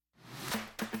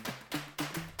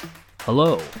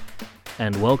Hello,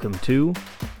 and welcome to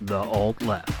The Alt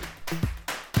Left.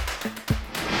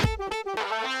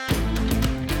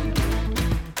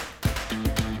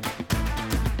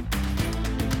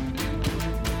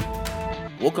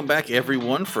 Welcome back,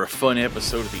 everyone, for a fun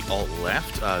episode of The Alt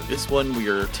Left. This one, we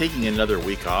are taking another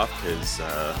week off because,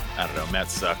 I don't know, Matt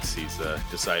sucks. He's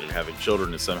decided having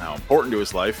children is somehow important to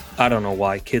his life. I don't know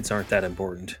why kids aren't that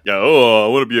important. Yeah, I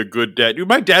want to be a good dad. Dude,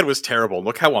 my dad was terrible.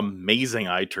 Look how amazing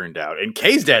I turned out. And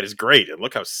Kay's dad is great. And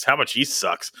look how much he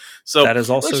sucks. So that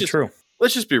is also true.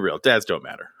 Let's just be real. Dads don't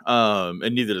matter.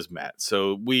 And neither does Matt.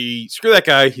 So we screw that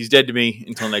guy. He's dead to me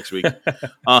until next week.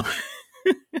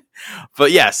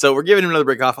 But yeah, so we're giving him another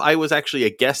break off. I was actually a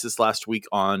guest this last week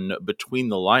on Between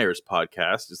the Liars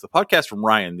podcast. It's the podcast from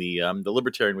Ryan, the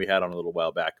libertarian we had on a little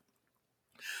while back.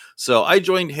 So I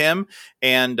joined him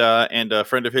and a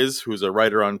friend of his who's a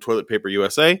writer on Toilet Paper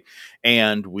USA,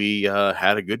 and we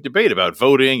had a good debate about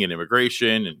voting and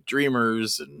immigration and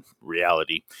dreamers and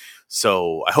reality.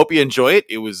 So I hope you enjoy it.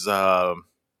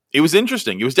 It was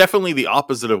interesting. It was definitely the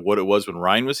opposite of what it was when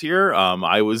Ryan was here.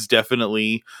 I was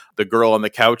definitely the girl on the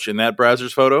couch in that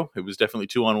Brazzers photo. It was definitely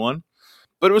 2-on-1,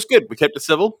 but it was good. We kept it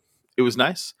civil. It was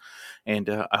nice. And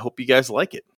I hope you guys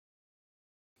like it.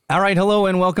 All right. Hello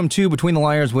and welcome to Between the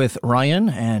Liars with Ryan.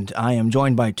 And I am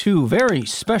joined by two very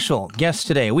special guests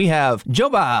today. We have Joe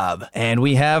Bob and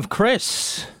we have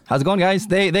Chris. How's it going, guys?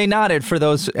 They nodded for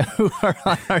those who are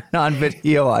on our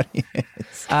non-video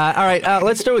audience. All right,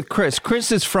 let's start with Chris. Chris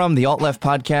is from the Alt Left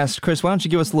podcast. Chris, why don't you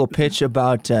give us a little pitch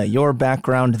about your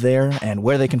background there and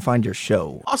where they can find your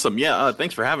show? Awesome. Yeah,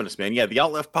 thanks for having us, man. Yeah, the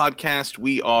Alt Left podcast,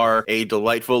 we are a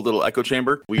delightful little echo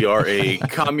chamber. We are a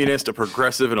communist, a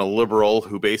progressive, and a liberal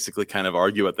who basically kind of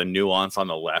argue at the nuance on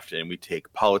the left, and we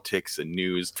take politics and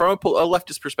news from a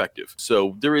leftist perspective.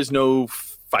 So there is no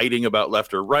fighting about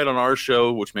left or right on our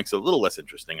show, which makes it a little less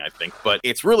interesting, I think. But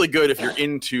it's really good if you're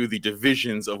into the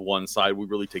divisions of one side. We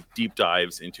really take deep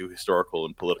dives into historical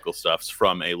and political stuffs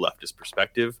from a leftist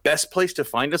perspective. Best place to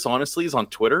find us, honestly, is on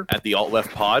Twitter at the Alt Left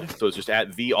Pod. So it's just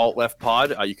at the Alt Left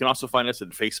Pod. You can also find us at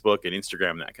Facebook and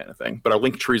Instagram, that kind of thing. But our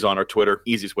link tree's on our Twitter.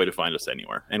 Easiest way to find us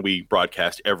anywhere. And we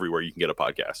broadcast everywhere you can get a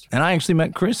podcast. And I actually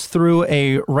met Chris through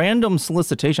a random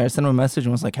solicitation. I sent him a message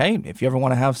and was like, hey, if you ever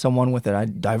want to have someone with a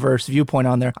diverse viewpoint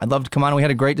on there, I'd love to come on. We had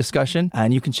a great discussion,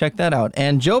 and you can check that out.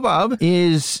 And Joe Bob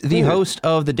is the host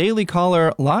of the Daily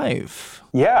Caller Live.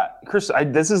 Yeah, Chris,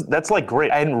 that's like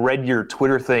great. I hadn't read your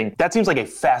Twitter thing. That seems like a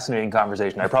fascinating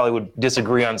conversation. I probably would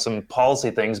disagree on some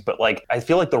policy things, but like I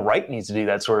feel like the right needs to do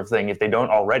that sort of thing if they don't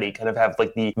already, kind of have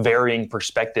like the varying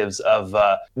perspectives of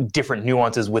different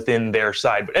nuances within their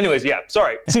side. But anyways, yeah,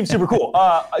 sorry. It seems super cool.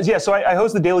 So I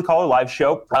host the Daily Caller Live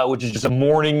show, which is just a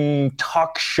morning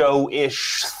talk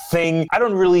show-ish thing. I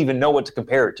don't really even know what to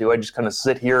compare it to. I just kind of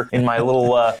sit here in my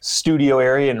little studio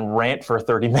area and rant for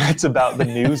 30 minutes about the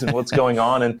news and what's going on.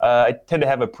 And I tend to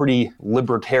have a pretty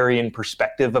libertarian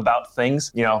perspective about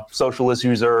things. You know, social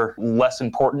issues are less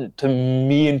important to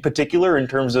me in particular in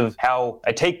terms of how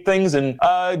I take things, and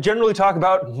generally talk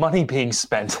about money being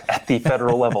spent at the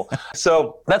federal level.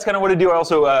 So that's kind of what I do. I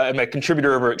also am a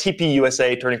contributor over at TP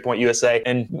USA, Turning Point USA,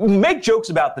 and make jokes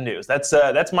about the news. That's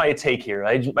my take here.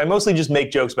 I mostly just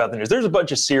make jokes about the news. There's a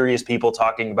bunch of serious people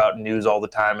talking about news all the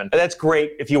time, and that's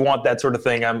great if you want that sort of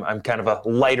thing. I'm kind of a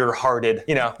lighter-hearted,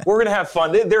 we're going to have fun.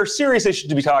 There are serious issues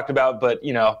to be talked about, but,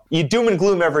 you doom and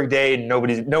gloom every day and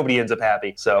nobody ends up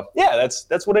happy. So, yeah,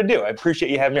 that's what I do. I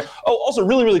appreciate you having me. Oh, also,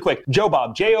 really, really quick, Joe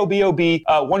Bob, J-O-B-O-B.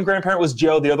 One grandparent was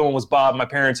Joe, the other one was Bob. My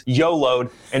parents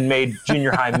YOLO'd and made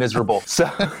junior high miserable. So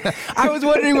I was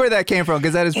wondering where that came from,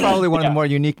 because that is probably one of the more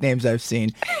unique names I've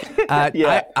seen.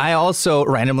 I also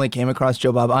randomly came across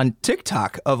Joe Bob on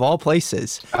TikTok, of all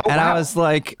places. I was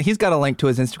like, he's got a link to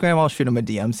his Instagram. I'll shoot him a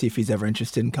DM, see if he's ever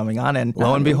interested in coming on. And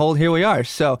lo and behold, here we are.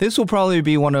 So this will probably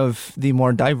be one of the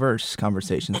more diverse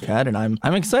conversations we've had, and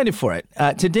I'm excited for it.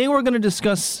 Today we're going to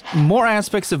discuss more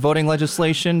aspects of voting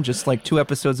legislation, just like 2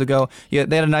 episodes ago. They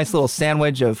had a nice little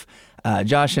sandwich of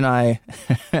Josh and I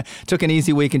took an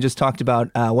easy week and just talked about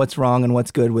what's wrong and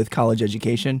what's good with college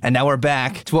education. And now we're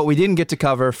back to what we didn't get to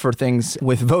cover for things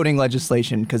with voting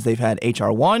legislation, because they've had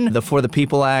H.R. 1, the For the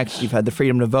People Act, you've had the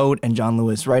Freedom to Vote and John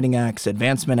Lewis Writing Acts,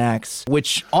 Advancement Acts,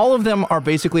 which all of them are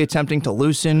basically attempting to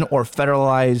loosen or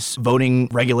federalize voting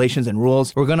regulations and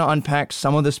rules. We're going to unpack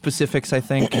some of the specifics, I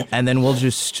think, and then we'll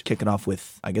just kick it off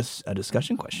with, I guess, a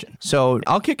discussion question. So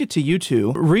I'll kick it to you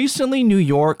two. Recently, New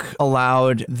York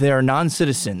allowed their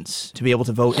non-citizens to be able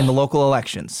to vote in the local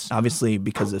elections. Obviously,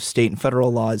 because of state and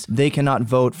federal laws, they cannot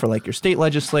vote for like your state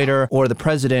legislator or the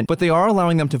president, but they are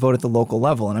allowing them to vote at the local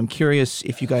level. And I'm curious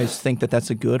if you guys think that that's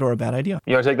a good or a bad idea.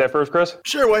 You want to take that first, Chris?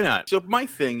 Sure, why not? So my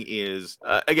thing is,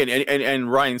 again,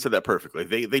 and Ryan said that perfectly.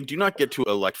 They do not get to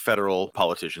elect federal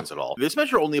politicians at all. This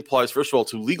measure only applies, first of all,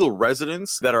 to legal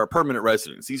residents that are permanent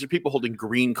residents. These are people holding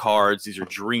green cards. These are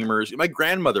dreamers. My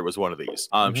grandmother was one of these.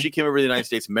 She came over to the United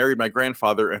States, married my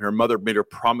grandfather, and her mother made her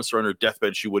promise her on her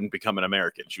deathbed she wouldn't become an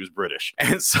American. She was British.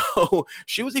 And so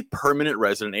she was a permanent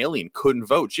resident alien, couldn't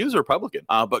vote. She was a Republican,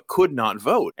 but could not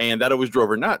vote. And that always drove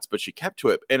her nuts, but she kept to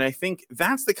it. And I think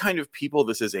that's the kind of people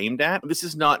this is aimed at. This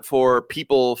is not for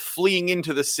people fleeing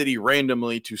into the city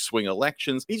randomly to swing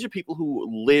elections. These are people who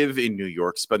live in New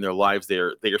York, spend their lives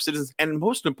there. They are citizens. And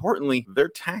most importantly, they're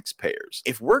taxpayers.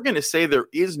 If we're going to say there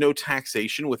is no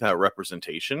taxation without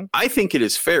representation, I think it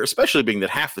is fair, especially being that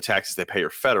half the taxes they pay are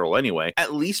federal anyway,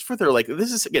 at least for their,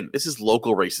 this is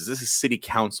local races. This is city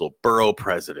council, borough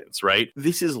presidents, right?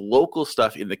 This is local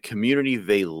stuff in the community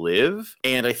they live.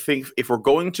 And I think if we're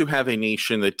going to have a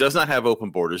nation that does not have open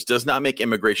borders, does not make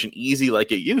immigration easy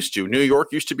like it used to. New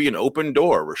York used to be an open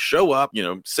door where show up,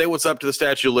 say what's up to the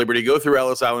Statue of Liberty, go through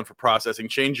Ellis Island for processing,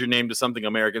 change your name to something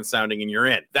American sounding, and you're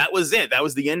in. That was it. That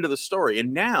was the end of the story.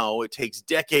 And now it takes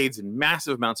decades and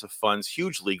massive amounts of funds,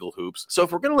 huge legal hoops. So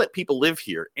if we're going to let people live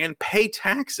here and pay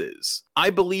taxes, I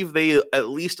believe they at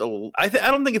least, I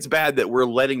don't think it's bad that we're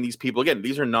letting these people, again,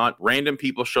 these are not random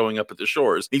people showing up at the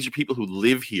shores. These are people who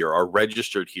live here, are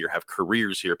registered here, have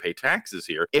careers here, pay taxes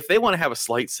here. If they want to have a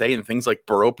slight say in things like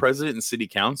borough president and city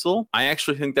council, I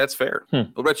actually think that's fair. What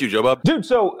about you, Joe Bob? Dude,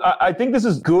 so I think this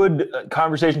is good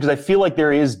conversation because I feel like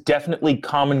there is definitely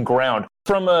common ground.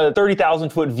 From a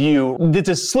 30,000-foot view, it's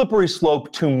a slippery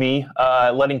slope to me,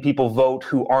 letting people vote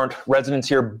who aren't residents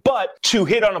here. But to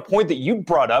hit on a point that you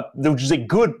brought up, which is a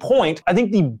good point, I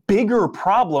think the bigger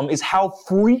problem is how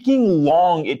freaking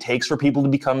long it takes for people to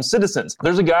become citizens.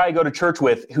 There's a guy I go to church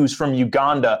with who's from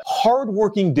Uganda,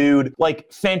 hardworking dude,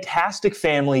 fantastic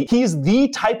family. He's the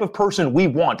type of person we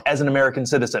want as an American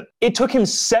citizen. It took him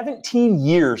 17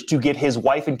 years to get his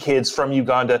wife and kids from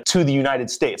Uganda to the United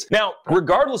States. Now,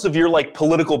 regardless of your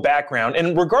political background,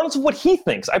 and regardless of what he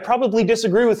thinks, I probably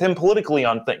disagree with him politically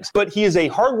on things, but he is a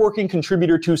hardworking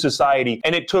contributor to society,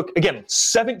 and it took, again,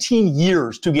 17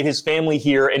 years to get his family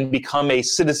here and become a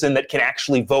citizen that can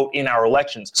actually vote in our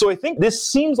elections. So I think this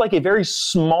seems like a very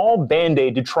small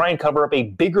band-aid to try and cover up a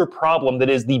bigger problem that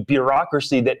is the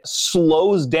bureaucracy that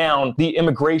slows down the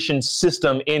immigration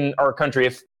system in our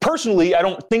country. Personally, I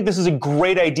don't think this is a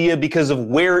great idea because of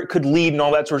where it could lead and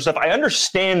all that sort of stuff. I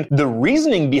understand the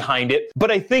reasoning behind it,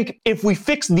 but I think if we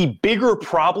fix the bigger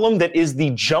problem that is the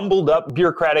jumbled up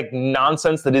bureaucratic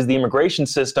nonsense that is the immigration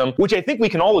system, which I think we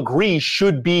can all agree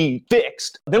should be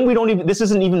fixed, then this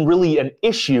isn't even really an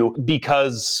issue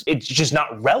because it's just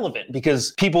not relevant,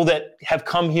 because people that have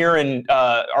come here and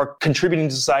are contributing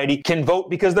to society can vote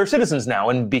because they're citizens now,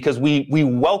 and because we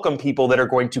welcome people that are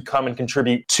going to come and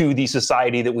contribute to the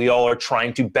society that we all are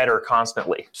trying to better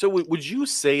constantly. So would you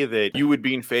say that you would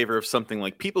be in favor of something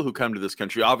like people who come to this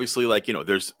country, obviously,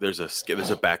 there's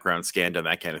a background scan done,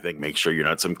 that kind of thing, make sure you're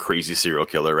not some crazy serial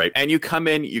killer, right? And you come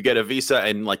in, you get a visa,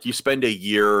 and you spend a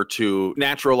year or two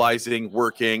naturalizing,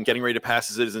 working, getting ready to pass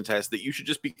the citizen test, that you should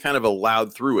just be kind of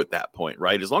allowed through at that point,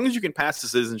 right? As long as you can pass the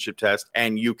citizenship test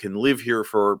and you can live here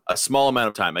for a small amount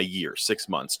of time, a year, 6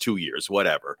 months, 2 years,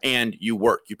 whatever, and you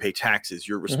work, you pay taxes,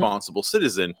 you're a responsible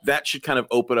citizen, that should kind of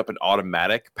open up an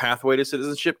automatic pathway to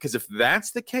citizenship. Because if that's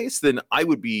the case, then I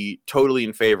would be totally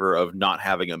in favor of not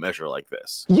having a measure like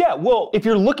this. Yeah, well, if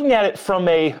you're looking at it from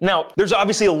now, there's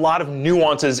obviously a lot of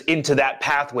nuances into that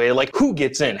pathway, like who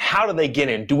gets in, how do they get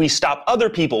in, do we stop other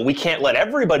people, we can't let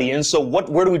everybody in, so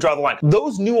where do we draw the line?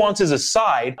 Those nuances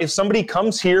aside, if somebody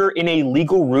comes here in a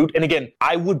legal route, and again,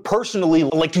 I would personally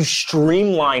like to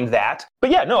streamline that. But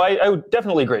yeah, no, I would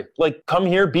definitely agree. Come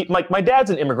here, my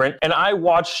dad's an immigrant, and I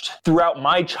watched throughout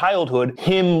my childhood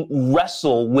him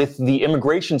wrestle with the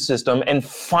immigration system and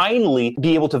finally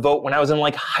be able to vote when I was in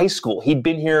high school. He'd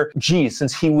been here,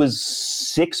 since he was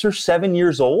 6 or 7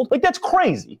 years old. That's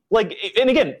crazy. And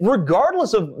again,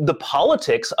 regardless of the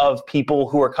politics of people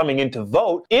who are coming in to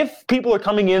vote, if people are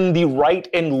coming in the right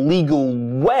and legal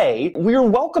way, we are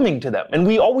welcoming to them, and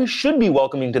we always should be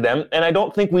welcoming to them. And I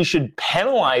don't think we should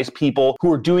penalize people people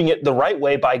who are doing it the right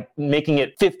way by making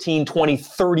it 15, 20,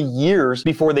 30 years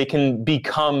before they can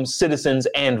become citizens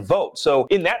and vote. So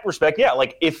in that respect, yeah,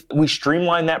 like if we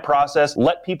streamline that process,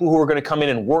 let people who are going to come in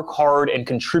and work hard and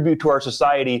contribute to our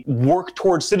society work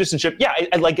towards citizenship, yeah,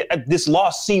 this law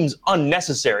seems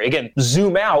unnecessary. Again,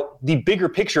 zoom out, the bigger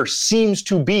picture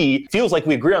feels like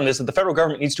we agree on this, that the federal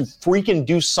government needs to freaking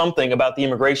do something about the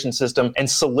immigration system and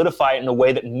solidify it in a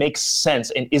way that makes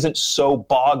sense and isn't so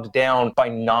bogged down by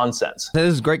nonsense.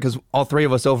 This is great because all three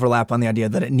of us overlap on the idea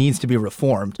that it needs to be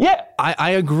reformed. Yeah.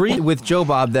 I agree with Joe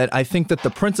Bob that I think that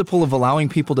the principle of allowing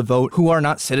people to vote who are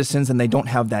not citizens and they don't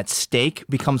have that stake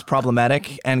becomes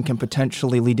problematic and can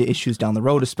potentially lead to issues down the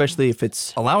road, especially if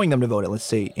it's allowing them to vote at, let's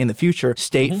say, in the future,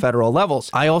 state, federal levels.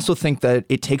 I also think that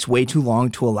it takes way too long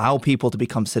to allow people to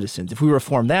become citizens. If we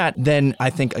reform that, then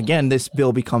I think, again, this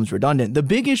bill becomes redundant. The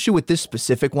big issue with this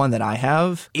specific one that I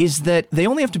have is that they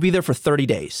only have to be there for 30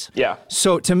 days. Yeah.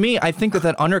 So to me, I think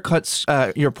that undercuts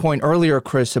your point earlier,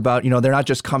 Chris, about, they're not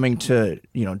just coming to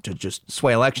just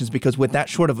sway elections, because with that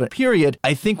short of a period,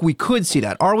 I think we could see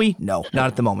that. Are we? No, not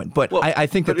at the moment. But I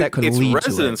think that could lead to it. It's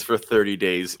residents for 30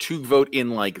 days to vote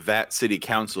in like that city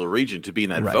council region to be in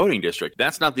that voting district.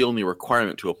 That's not the only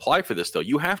requirement to apply for this, though.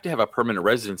 You have to have a permanent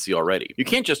residency already. You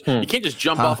can't just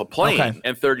jump off a plane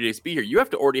and 30 days be here. You have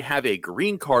to already have a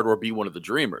green card or be one of the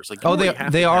dreamers. Like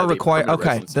they are required.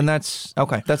 Okay, then that's a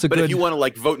good. But if you want to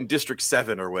like vote in District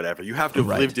 7 or whatever, you have to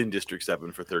have lived in District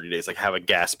 7 for 30 days, like have a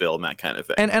gas bill and that kind of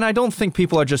thing. And I don't think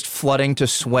people are just flooding to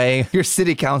sway your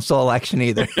city council election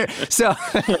either. So,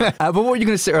 but what were you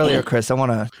going to say earlier, Chris? I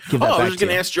want to give that back to you. I was just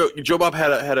going to ask Joe Bob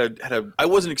had a. I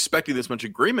wasn't expecting this much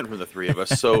agreement from the three of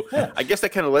us, so I guess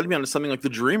that kind of led me on to something like the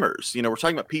Dreamers. We're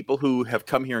talking about people who have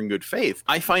come here in good faith.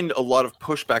 I find a lot of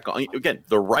pushback on. Again,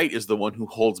 the right is the one who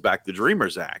holds back the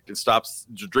Dreamers Act and stops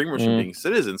Dreamers from being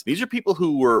citizens. These are people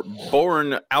who were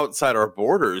born outside our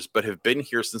borders, but have been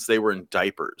here since they were in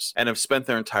diapers and have spent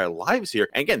their entire lives here.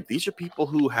 And again, these are people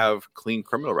who have clean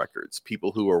criminal records,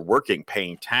 people who are working,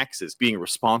 paying taxes, being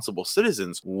responsible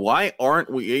citizens. Why aren't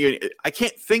we? I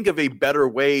can't think of a better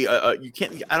way. How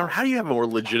do you have a more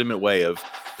legitimate way of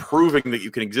proving that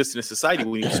you can exist in a society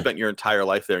when you've spent your entire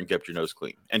life there and kept your nose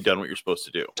clean and done what you're supposed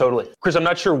to do? Totally. Chris, I'm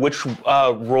not sure which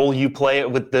role you play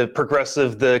with the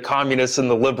progressive, the communist, and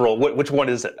the liberal. Which one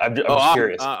is it? I'm just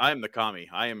curious. I'm the commie.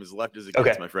 I am as left as it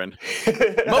gets, my friend.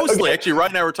 Mostly, actually,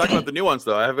 right now we're talking about the nuance,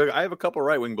 though. I have a couple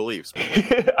right-wing beliefs.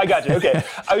 I got you. Okay.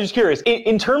 I was just curious.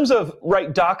 In terms of,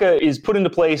 DACA is put into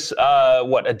place,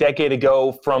 a decade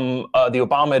ago from the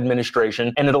Obama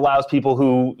administration, and it allows people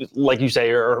who, like you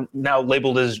say, are now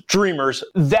labeled as dreamers.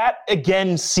 That,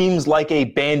 again, seems like a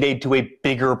Band-Aid to a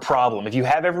bigger problem. If you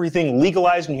have everything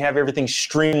legalized and you have everything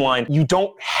streamlined, you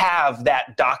don't have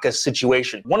that DACA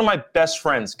situation. One of my best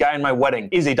friends, guy in my wedding,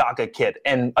 is a DACA kid.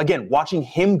 And again, watching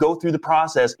him go through the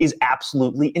process is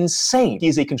absolutely insane. He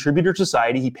is a contributor to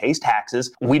society. He pays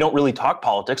taxes. We don't really talk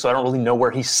politics, so I don't really know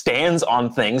where he stands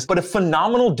on things, but a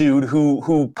phenomenal dude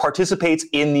who participates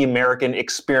in the American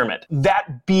experiment.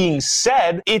 That being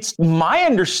said, it's my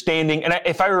understanding, and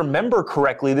if I remember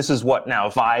correctly, this is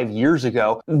 5 years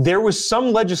ago, there was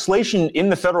some legislation in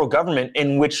the federal government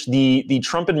in which the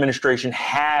Trump administration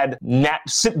had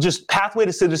just pathway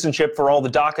to citizenship for all the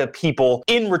DACA people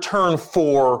in return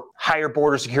for higher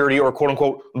border security, or quote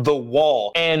unquote the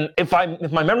wall. And if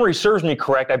my memory serves me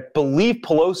correct, I believe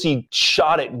Pelosi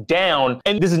shot it down.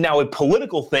 And this is now a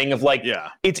political thing of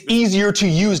it's easier to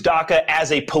use DACA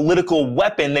as a political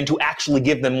weapon than to actually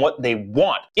give them what they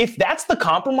want. If that's the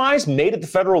compromise made at the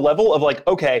federal level of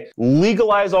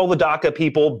legalize all the DACA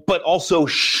people, but also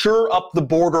shore up the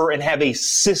border and have a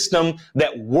system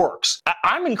that works,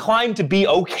 I'm inclined to be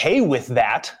okay with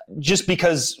that, just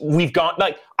because we've gone,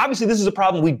 obviously this is a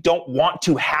problem we don't want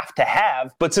to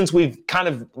have, but since we've kind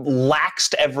of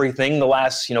laxed everything the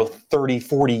last, 30,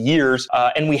 40 years,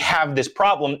 and we have this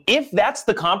problem, if that's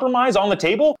the compromise on the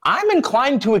table, I'm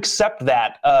inclined to accept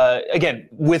that, again,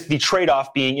 with the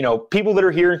trade-off being, people that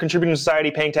are here and contributing to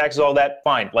society, paying taxes, all that,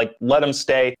 fine, let them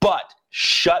stay, but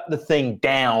shut the thing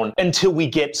down until we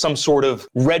get some sort of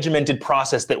regimented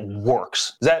process that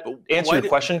works. Does that answer your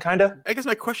question, kind of? I guess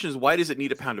my question is, why does it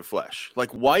need a pound of flesh?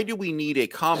 Why do we need a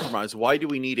compromise? Why do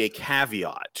we need a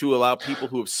caveat to allow people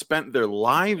who have spent their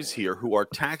lives here, who are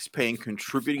tax-paying,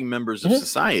 contributing members of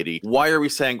society? Why are we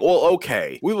saying, well,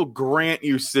 okay, we will grant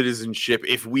you citizenship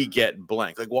if we get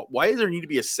blank? Why does there need to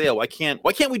be a sale? Why can't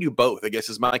we do both, I guess,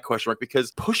 is my question mark,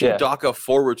 because pushing DACA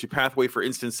forward to pathway for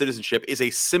instant citizenship is a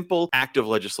simple act of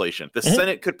legislation. The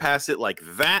Senate could pass it like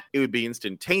that. It would be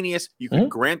instantaneous. You could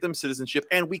grant them citizenship,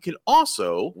 and we can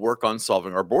also work on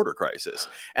solving our border crisis.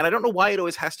 And I don't know why it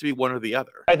always has to be one or the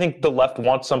other. I think the left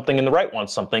wants something and the right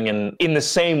wants something. And in the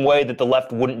same way that the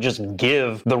left wouldn't just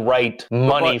give the right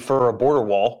money for a border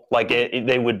wall, like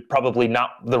they would probably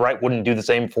not, the right wouldn't do the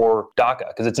same for DACA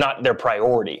because it's not their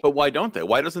priority. But why don't they?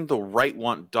 Why doesn't the right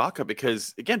want DACA?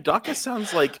 Because again, DACA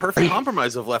sounds like perfect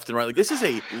compromise of left and right. Like this is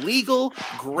a legal,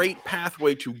 great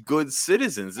pathway to good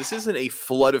citizens. This isn't a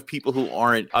flood of people who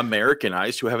aren't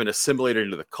Americanized, who haven't assimilated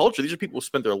into the culture. These are people who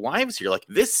spent their lives here. Like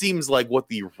this seems like what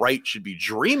the right should be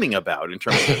dreaming about in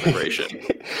terms of immigration.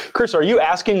 Chris, are you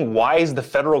asking why is the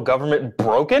federal government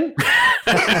broken?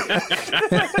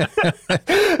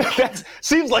 That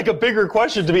seems like a bigger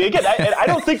question to me. Again, I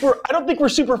don't think we're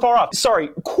super far off. Sorry,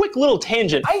 quick little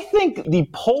tangent. I think the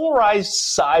polarized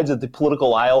sides of the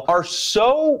political aisle are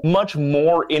so much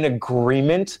more in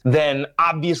agreement than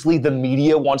obviously the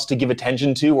media wants to give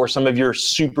attention to, or some of your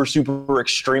super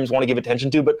extremes want to give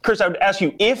attention to. But Chris, I would ask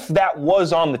you, if that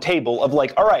was on the table of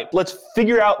like, all right, let's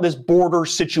figure out this border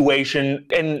situation,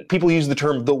 and people use the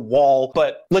term the wall,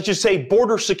 but let's just say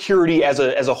border security as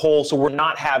a whole, so we're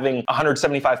not having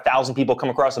 175,000 people come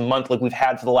across a month like we've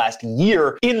had for the last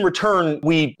year. In return,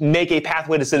 we make a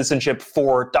pathway to citizenship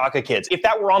for DACA kids. If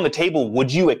that were on the table,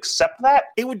 would you accept that?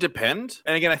 It would depend.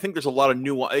 And again, I think there's a lot of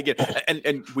nuance. Again,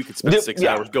 and we could spend 6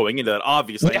 hours going into that,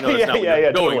 obviously. I know that's not what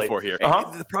you're going for here.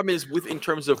 The problem is in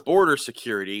terms of border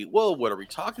security, well, what are we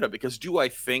talking about? Because do I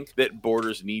think that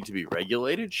borders need to be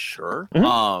regulated? Sure.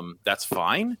 That's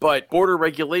fine. But border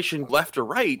regulation left or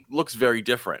right looks very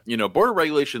different. Border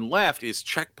regulation left is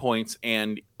checkpoints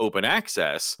and open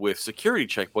access with security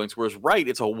checkpoints, whereas right,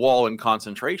 it's a wall and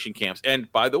concentration camps.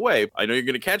 And by the way, I know you're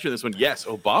going to catch me in this one. Yes,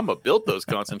 Obama built those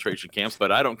concentration camps,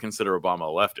 but I don't consider Obama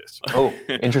a leftist. Oh,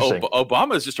 interesting.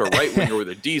 Obama is just a right-winger with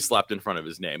a D slapped in front of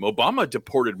his name. Obama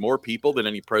deported more people than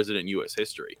any president in U.S.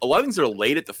 history. A lot of things that are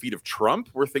laid at the feet of Trump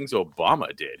were things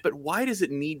Obama did. But why does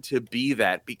it need to be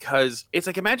that? Because it's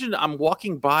like, imagine I'm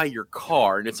walking by your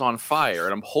car and it's on fire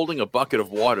and I'm holding a bucket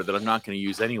of water that I'm not going to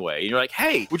use anyway. And you're like,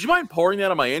 hey, would you mind pouring that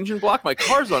on my engine block? My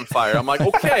car's on fire. I'm like,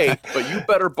 okay, but you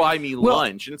better buy me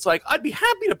lunch. And it's like, I'd be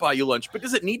happy to buy you lunch, but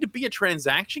does it need to be a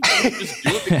transaction? Can you just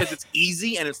do it because it's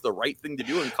easy and it's the right thing to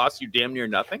do and costs you damn near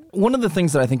nothing? One of the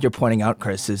things that I think you're pointing out,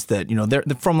 Chris, is that, they're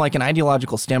from like an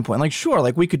ideological standpoint, like, sure,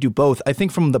 like we could do both. I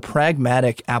think from the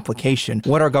pragmatic application,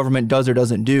 what our government does or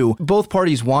doesn't do, both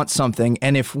parties want something.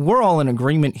 And if we're all in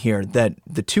agreement here that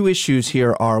the two issues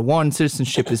here are, one,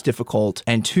 citizenship is difficult,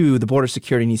 and two, the border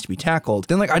security needs to be tackled,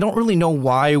 then like I don't really know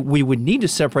why we would need to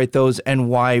separate those and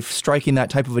why striking that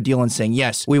type of a deal and saying,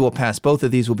 yes, we will pass both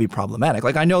of these will be problematic.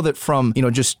 Like I know that from,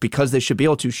 just because they should be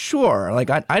able to, sure, like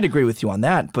I'd agree with you on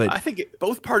that, but I think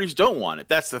both parties don't want it.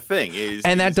 That's the thing.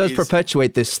 That does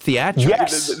perpetuate this theatrics.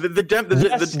 Yes. It's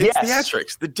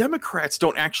theatrics. The Democrats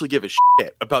don't actually give a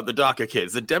shit about the DACA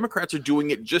kids. The Democrats are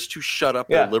doing it just to shut up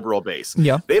their liberal base.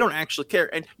 Yeah. They don't actually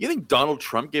care. And you think Donald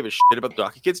Trump gave a shit about the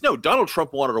DACA kids? No, Donald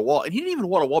Trump wanted a wall, and he didn't even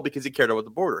want a wall because he cared about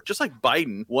the border. Just like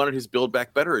Biden wanted his Build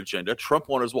Back Better agenda, Trump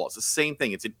wanted his wall. It's the same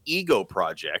thing. It's an ego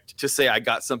project to say I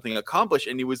got something accomplished,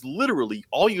 and it was literally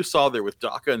all you saw there with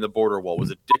DACA and the border wall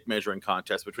was a dick measuring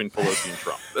contest between Pelosi and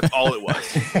Trump. That's all it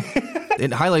was.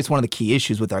 It highlights one of the key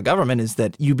issues with our government is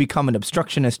that you become an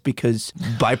obstructionist because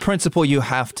by principle you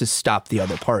have to stop the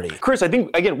other party. Chris, I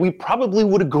think, again, we probably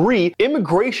would agree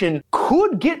immigration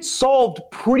could get solved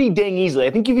pretty dang easily. I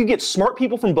think if you get smart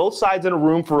people from both sides in a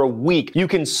room for a week, you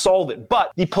can solve it.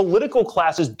 But the political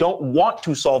classes don't want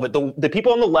to solve it. The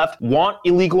people on the left want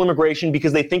illegal immigration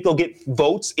because they think they'll get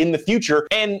votes in the future.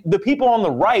 And the people on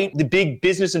the right, the big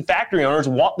business and factory owners,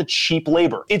 want the cheap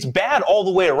labor. It's bad all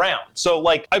the way around. So,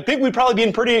 like, I think we'd probably be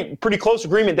in pretty close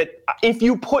agreement that if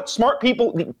you put smart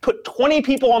people, put 20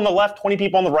 people on the left, 20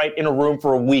 people on the right in a room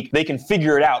for a week, they can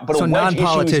figure it out. But so a wedge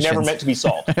issue is never meant to be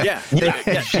solved. Yeah.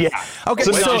 Okay.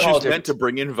 So it's meant to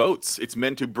bring in votes. It's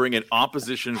meant to bring in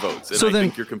opposition votes. And I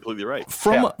think you're completely right.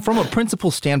 From a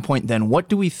principle standpoint, then, what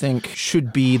do we think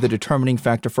should be the determining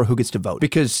factor for who gets to vote?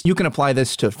 Because you can apply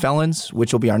this to felons,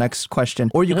 which will be our next question,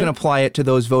 or you can apply it to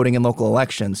those voting in local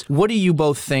elections. What do you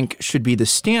both think should be the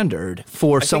standard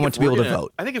for someone to be able to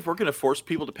vote? I think if we're going to force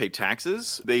people to pay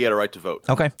taxes, they get a right to vote.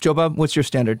 Okay. Joe Bob, what's your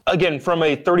standard? Again, from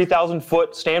a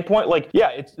 30,000-foot standpoint,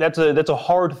 that's a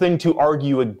hard thing to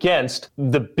argue against.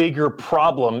 The bigger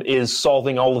problem is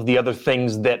solving all of the other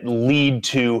things that lead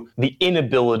to the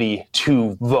inability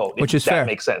to vote. Which is fair. That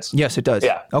makes sense. Yes, it does.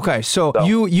 Yeah. Okay, so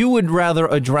you would rather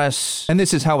address, and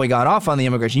this is how we got off on the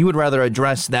immigration, you would rather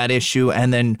address that issue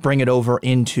and then bring it over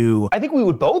into... I think we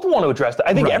would both want to address that.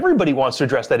 I think everybody wants to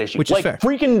address that issue. Which is fair.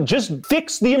 Freaking just just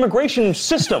fix the immigration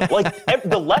system. Like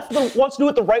the left wants to do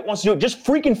it, the right wants to do it. Just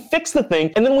freaking fix the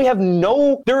thing. And then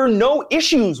there are no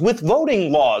issues with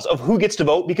voting laws of who gets to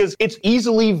vote because it's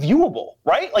easily viewable,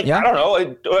 right? Like, I don't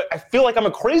know. I feel like I'm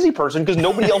a crazy person because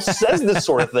nobody else says this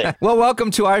sort of thing. Well,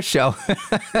 welcome to our show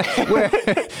where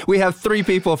we have three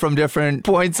people from different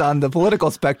points on the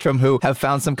political spectrum who have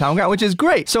found some common ground, which is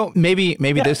great. So maybe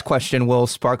this question will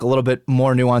spark a little bit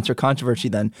more nuance or controversy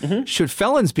then. Should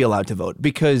felons be allowed to vote?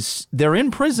 Because they're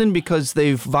in prison because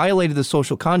they've violated the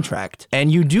social contract,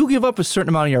 and you do give up a certain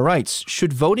amount of your rights.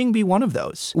 Should voting be one of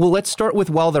those? Well, let's start with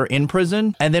while they're in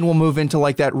prison, and then we'll move into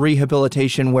like that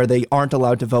rehabilitation where they aren't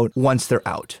allowed to vote once they're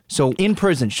out. So in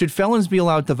prison, should felons be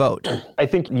allowed to vote? I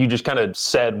think you just kind of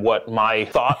said what my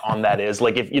thought on that is.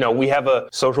 Like, if, we have a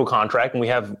social contract and we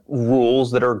have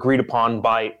rules that are agreed upon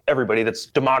by everybody, that's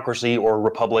democracy or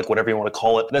republic, whatever you want to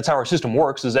call it. That's how our system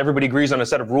works, is everybody agrees on a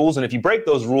set of rules. And if you break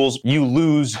those rules, you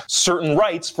lose certain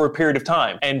rights for a period of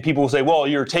time. And people will say, well,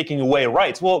 you're taking away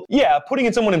rights. Well, yeah,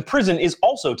 putting someone in prison is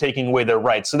also taking away their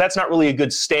rights. So that's not really a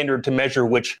good standard to measure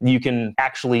which you can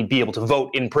actually be able to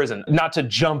vote in prison. Not to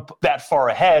jump that far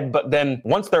ahead, but then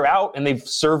once they're out and they've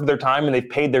served their time and they've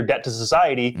paid their debt to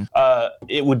society,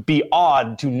 it would be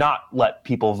odd to not let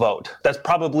people vote. That's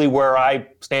probably where I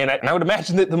stand at. And I would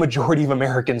imagine that the majority of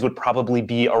Americans would probably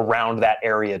be around that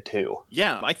area too.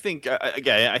 Yeah, I think,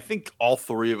 I think all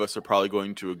three of us are probably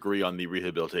going to agree on the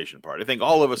rehabilitation part. I think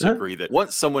all of us agree that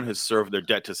once someone has served their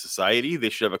debt to society, they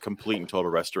should have a complete and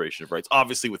total restoration of rights.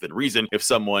 Obviously within reason. If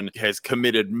someone has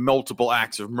committed multiple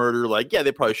acts of murder, like, yeah,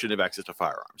 they probably shouldn't have access to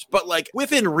firearms. But like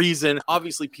within reason,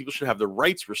 obviously people should have their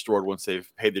rights restored once they've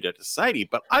paid their debt to society.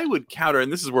 But I would counter,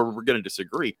 and this is where we're going to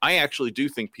disagree, I actually do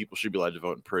think people should be allowed to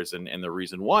vote in prison. And the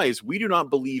reason why is we do not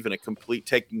believe in a complete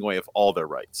taking away of all their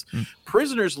rights.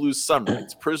 Prisoners lose some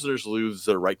rights. Prisoners lose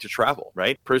their right to travel,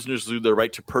 right? Prisoners lose their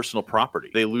right to personal property.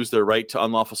 They lose their right to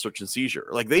unlawful search and seizure.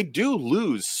 Like, they do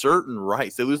lose certain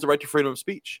rights. They lose the right to freedom of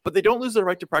speech, but they don't lose their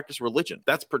right to practice religion.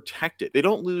 That's protected. They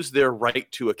don't lose their right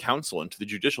to a counsel and to the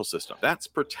judicial system. That's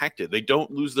protected. They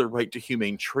don't lose their right to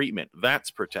humane treatment.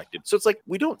 That's protected. So it's like,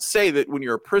 we don't say that when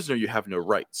you're a prisoner, you have no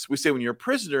rights. We say when you're a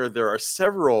prisoner, there are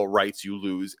several rights you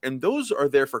lose, and those are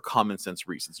there for common sense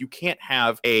reasons. You can't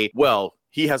have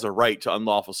he has a right to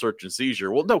unlawful search and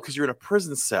seizure. Well, no, because you're in a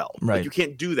prison cell. Right. Like, you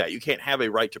can't do that. You can't have a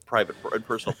right to private and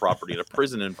personal property in a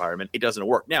prison environment. It doesn't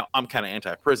work. Now, I'm kind of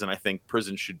anti-prison. I think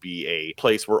prison should be a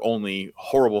place where only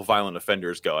horrible, violent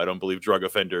offenders go. I don't believe drug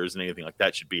offenders and anything like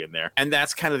that should be in there. And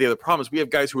that's kind of the other problem, is we have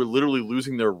guys who are literally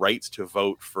losing their rights to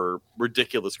vote for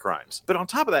ridiculous crimes. But on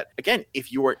top of that, again,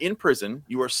 if you are in prison,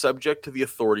 you are subject to the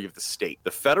authority of the state.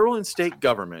 The federal and state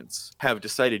governments have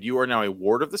decided you are now a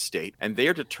ward of the state, and they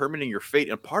are determining your fate.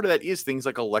 And part of that is things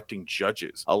like electing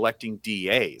judges, electing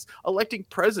DAs, electing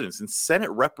presidents and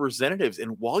Senate representatives.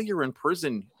 And while you're in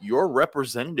prison, your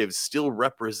representatives still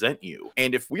represent you.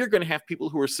 And if we are going to have people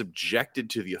who are subjected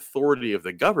to the authority of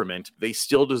the government, they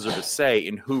still deserve a say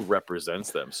in who represents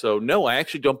them. So no, I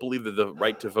actually don't believe that the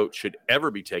right to vote should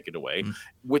ever be taken away,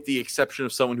 with the exception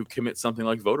of someone who commits something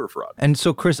like voter fraud. And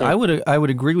so, Chris, I would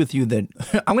agree with you that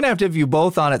I'm going to have you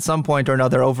both on at some point or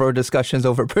another over discussions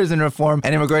over prison reform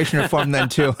and immigration reform then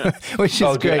too, which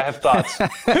is great. I have thoughts.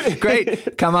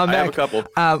 Great. Come on back. I have a couple.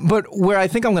 But where I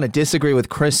think I'm going to disagree with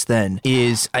Chris then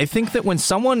is I think that when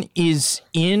someone is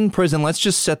in prison, let's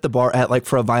just set the bar at like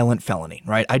for a violent felony,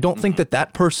 right? I don't think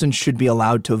that person should be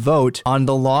allowed to vote on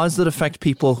the laws that affect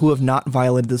people who have not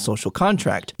violated the social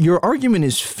contract. Your argument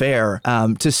is fair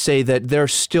to say that they're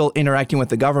still interacting with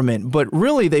the government, but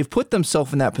really they've put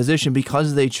themselves in that position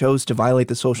because they chose to violate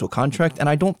the social contract, and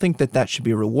I don't think that should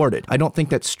be rewarded. I don't think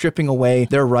that stripping away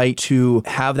their right to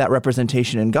have that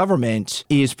representation in government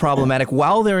is problematic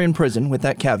while they're in prison, with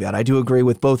that caveat. I do agree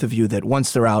with both of you that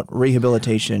once they're out,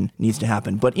 rehabilitation needs to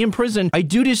happen. But in prison, I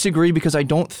do disagree because I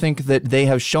don't think that they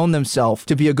have shown themselves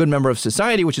to be a good member of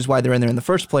society, which is why they're in there in the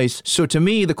first place. So to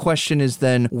me, the question is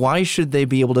then, why should they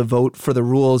be able to vote for the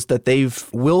rules that they've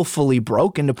willfully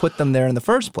broken to put them there in the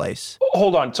first place?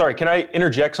 Hold on. Sorry. Can I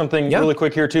interject something really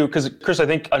quick here too? Because Chris, I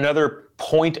think another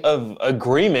point of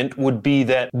agreement would be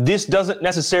that this doesn't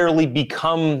necessarily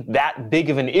become that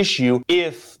big of an issue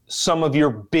if some of your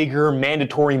bigger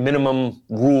mandatory minimum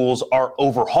rules are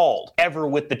overhauled ever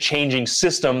with the changing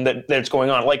system that's going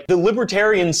on. Like the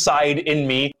libertarian side in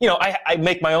me, I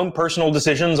make my own personal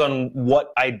decisions on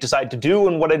what I decide to do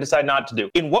and what I decide not to do.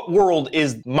 In what world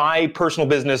is my personal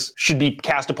business should be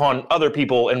cast upon other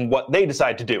people and what they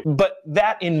decide to do? But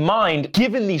that in mind,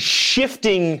 given the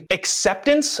shifting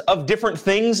acceptance of different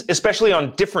things, especially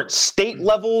on different state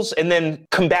levels, and then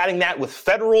combating that with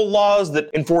federal laws that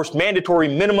enforce mandatory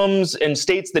minimum minimums in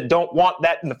states that don't want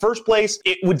that in the first place,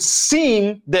 it would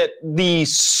seem that the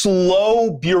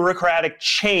slow bureaucratic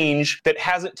change that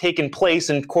hasn't taken place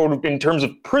in terms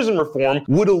of prison reform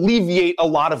would alleviate a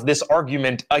lot of this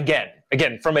argument again.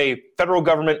 Again, from a federal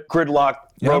government gridlock,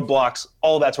 roadblocks,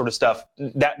 all that sort of stuff,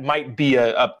 that might be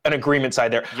an agreement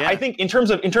side there. Yeah. I think in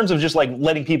terms of just like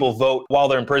letting people vote while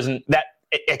they're in prison, that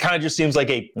it kind of just seems like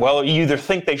you either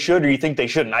think they should or you think they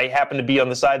shouldn't. I happen to be on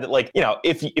the side that, like,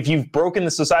 if you've broken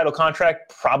the societal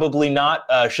contract, probably not,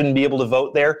 shouldn't be able to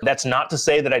vote there. That's not to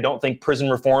say that I don't think prison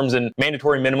reforms and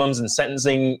mandatory minimums and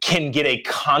sentencing can get a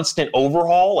constant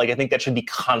overhaul. Like, I think that should be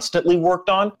constantly worked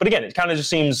on. But again, it kind of just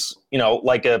seems,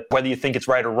 like whether you think it's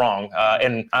right or wrong.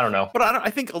 And I don't know. But I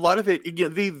think a lot of it,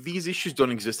 these issues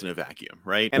don't exist in a vacuum,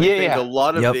 right? And I think a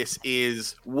lot of this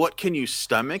is, what can you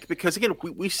stomach? Because again,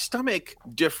 we stomach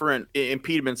different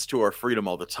impediments to our freedom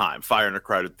all the time. Fire in a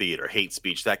crowded theater, hate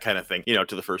speech, that kind of thing,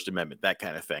 to the First Amendment, that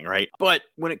kind of thing, right? But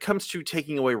when it comes to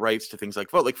taking away rights to things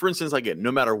like vote, like for instance, again,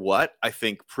 no matter what, I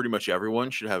think pretty much everyone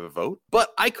should have a vote.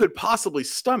 But I could possibly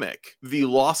stomach the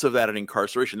loss of that in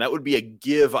incarceration. That would be a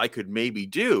give I could maybe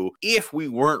do if we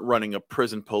weren't running a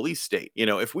prison police state.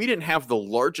 If we didn't have the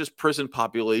largest prison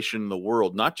population in the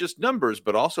world, not just numbers,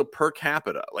 but also per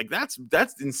capita, like that's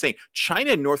insane.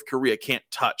 China and North Korea can't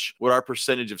touch what our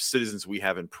percentage of citizens we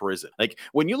have in prison. Like,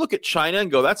 when you look at China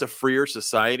and go, that's a freer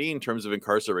society in terms of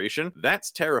incarceration,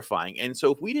 that's terrifying. And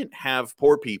so if we didn't have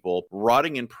poor people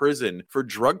rotting in prison for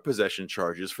drug possession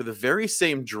charges for the very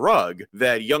same drug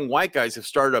that young white guys have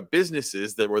started up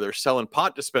businesses where they're selling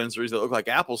pot dispensaries that look like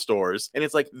Apple stores, and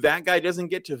it's like that guy doesn't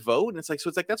get to vote, and it's like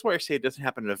that's why I say it doesn't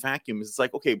happen in a vacuum. It's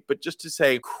like, okay, but just to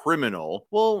say criminal,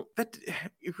 well, that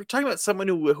if we're talking about someone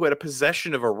who had a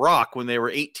possession of a rock when they were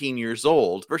 18 years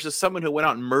old versus someone who went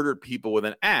out and murdered people with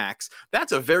an axe,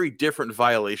 that's a very different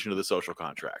violation of the social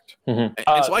contract. Mm-hmm.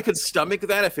 And so I could stomach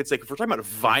that if we're talking about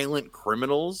violent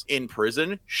criminals in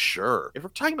prison, sure. If we're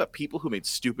talking about people who made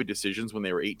stupid decisions when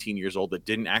they were 18 years old that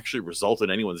didn't actually result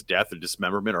in anyone's death or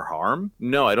dismemberment or harm,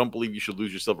 no, I don't believe you should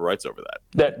lose your civil rights over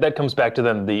that. That comes back to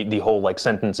then the whole like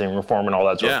sentencing reform and all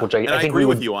that stuff, which I think agree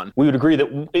with you on. We would agree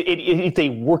that it's a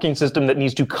working system that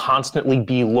needs to constantly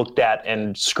be looked at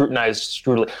and scrutinized.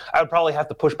 I would probably have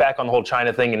to push back on the whole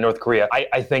China thing in North Korea.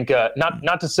 I think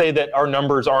not to say that our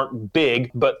numbers aren't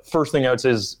big, but first thing I would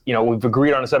say is, we've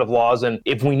agreed on a set of laws, and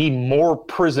if we need more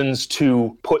prisons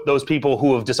to put those people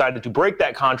who have decided to break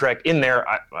that contract in there,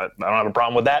 I don't have a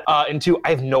problem with that. And two,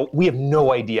 we have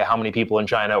no idea how many people in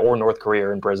China or North Korea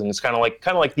are in prison. It's kind of like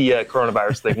the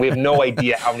coronavirus thing. We have no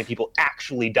idea how many people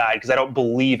actually died, because I don't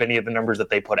believe any of the numbers that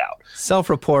they put out.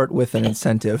 Self-report with an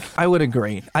incentive. I would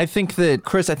agree. I think that,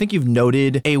 Chris, you've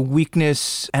noted a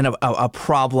weakness and a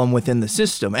problem within the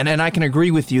system. And I can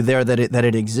agree with you there that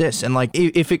it exists. And like,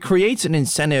 if it creates an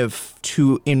incentive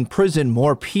to imprison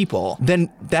more people,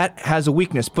 then that has a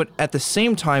weakness. But at the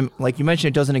same time, like you mentioned,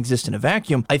 it doesn't exist in a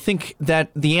vacuum. I think that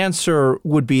the answer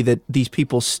would be that these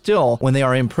people still, when they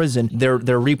are in prison, they're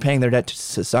repaying their debt to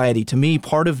society. To me,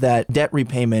 part of that debt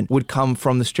repayment would come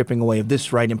from the stripping away of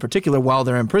this right in particular while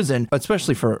they're in prison,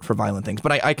 especially for violent things.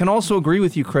 But I can also agree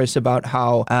with you, Chris, about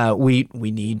how we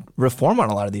need reform on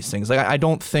a lot of these things. Like, I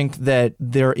don't think that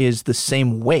there is the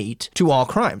same weight to all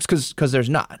crimes, because there's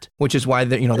not, which is why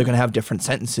they're going to have different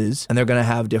sentences and they're going to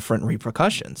have different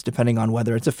repercussions depending on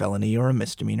whether it's a felony or a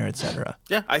misdemeanor, etc.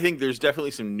 Yeah, I think there's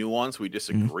definitely some nuance we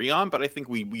disagree on, but I think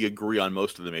we agree on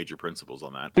most of the major principles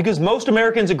on that. Because most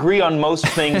Americans agree on most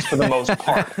things for the most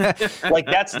part. Like,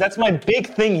 that's my big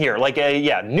thing here. Like,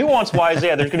 nuance-wise,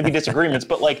 there's going to be disagreements,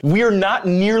 but like, we're not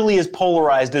nearly as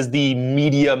polarized as the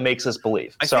media makes us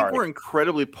believe. I think we're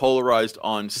incredibly polarized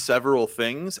on several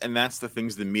things, and that's the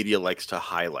things the media likes to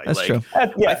highlight. That's true.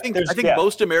 I think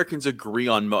most Americans agree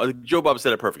on Joe Bob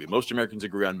said it perfectly. Most Americans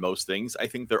agree on most things. I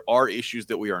think there are issues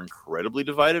that we are incredibly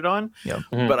divided on. Yeah.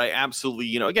 Mm-hmm. But I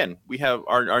absolutely, again, we have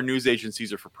our news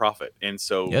agencies are for profit, and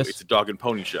so it's a dog and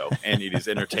pony show, and it is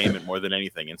entertainment more than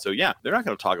anything. And so they're not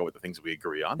going to talk about the things we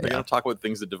agree on. They're going to talk about the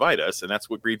things that divide us, and that's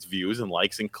what creates views and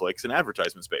likes and clicks and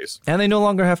advertisement space. And they no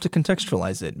longer have to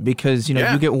contextualize it, because you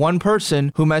get one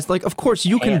person who has, like, of course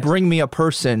you can bring me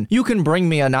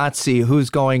a Nazi who's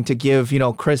going to give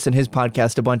Chris and his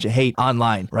podcast a bunch of hate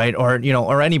online, right?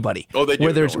 Or anybody. Oh, they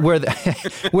do.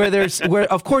 Where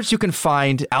of course you can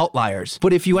find outliers,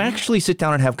 but if you actually sit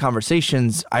down and have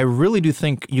conversations, I really do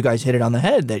think you guys hit it on the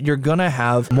head that you're gonna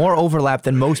have more overlap overlap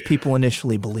than most people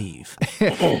initially believe.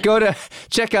 Go to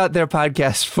check out their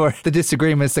podcast for the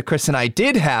disagreements that Chris and I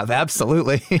did have.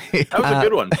 Absolutely. That was a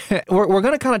good one. We're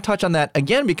going to kind of touch on that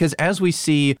again, because as we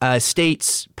see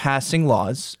states passing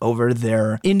laws over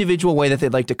their individual way that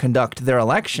they'd like to conduct their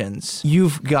elections,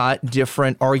 you've got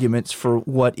different arguments for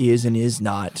what is and is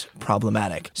not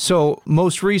problematic. So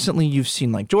most recently, you've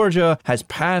seen like Georgia has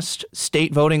passed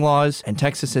state voting laws, and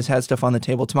Texas has had stuff on the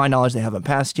table. To my knowledge, they haven't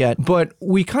passed yet. But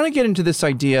we kind of get into this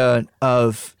idea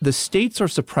of the states are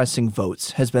suppressing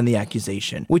votes has been the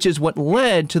accusation, which is what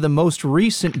led to the most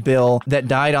recent bill that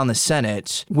died on the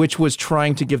Senate, which was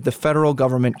trying to give the federal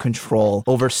government control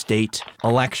over state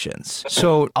elections.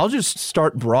 So I'll just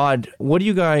start broad. What do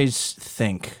you guys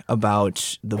think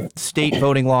about the state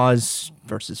voting laws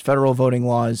versus federal voting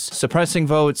laws, suppressing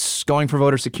votes, going for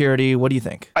voter security? What do you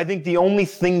think? I think the only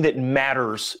thing that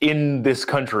matters in this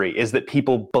country is that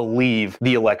people believe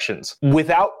the elections.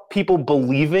 Without people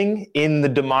believing in the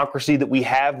democracy that we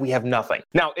have nothing.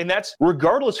 Now, and that's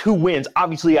regardless who wins.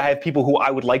 Obviously, I have people who I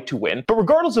would like to win, but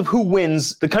regardless of who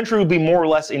wins, the country will be more or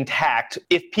less intact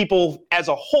if people as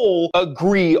a whole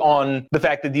agree on the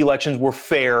fact that the elections were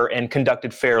fair and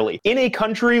conducted fairly. In a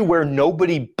country where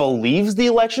nobody believes the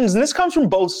elections, and this comes from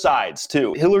both sides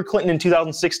too. Hillary Clinton in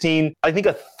 2016, I think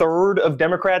a third of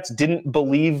Democrats didn't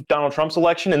believe Donald Trump's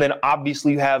election. And then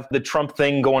obviously you have the Trump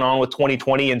thing going on with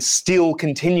 2020 and still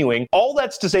continuing. All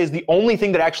that's to say is the only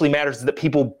thing that actually matters is that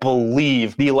people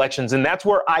believe the elections. And that's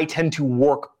where I tend to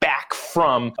work back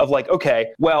from of like, okay,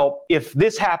 well, if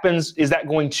this happens, is that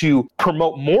going to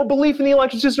promote more belief in the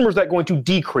election system, or is that going to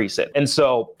decrease it? And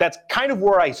so that's kind of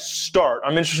where I start.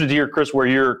 I'm interested to hear, Chris, where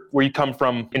you come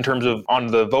from in terms of on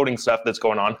the voting stuff that's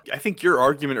going on. I think your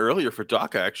argument earlier for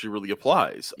DACA actually really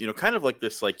applies. You know, kind of like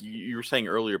this, like you were saying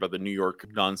earlier about the New York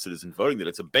non-citizen voting, that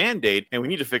it's a Band-Aid and we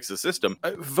need to fix the system.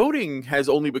 Voting has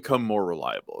only become more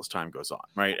reliable as time goes on,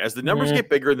 right? As the numbers get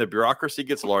bigger and the bureaucracy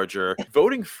gets larger,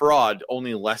 voting fraud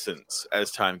only lessens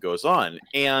as time goes on.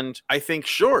 And I think,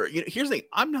 sure, you know, here's the thing.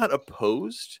 I'm not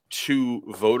opposed to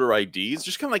voter IDs.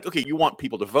 Just kind of like, okay, you want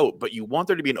people to vote, but you want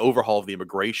there to be an overhaul of the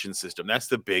immigration system. That's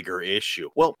the bigger issue.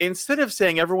 Well, instead of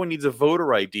saying everyone needs a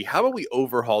voter ID, how about we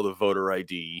overhaul the voter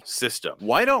ID system?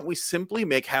 Why don't we simply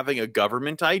make having a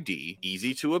government ID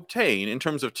easy to obtain in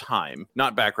terms of time,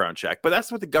 not background check, but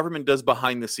that's what the government does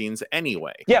behind the scenes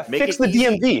anyway. Yeah, fix the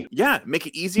DMV. Yeah, make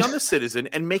it easy on the citizen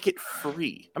and make it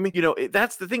free. I mean, you know,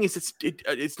 that's the thing is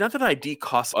it's not that ID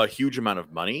costs a huge amount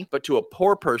of money, but to a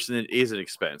poor person, it is an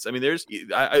expense. I mean,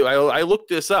 I looked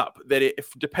this up, that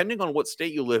if depending on what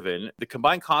state you live in, the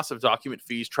combined cost of document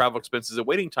fees, travel expenses, and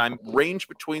waiting time range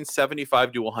between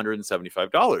 $75 to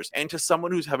 $175. And to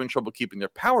someone who's having trouble keeping their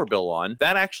power bill on,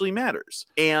 that actually matters.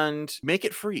 And make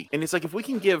it free. And it's like, if we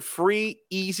can give free,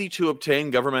 easy to obtain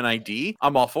government ID,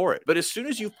 I'm all for it. But as soon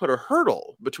as you've put a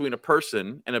hurdle between a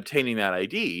person and obtaining that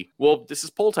ID, well, this is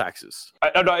poll taxes.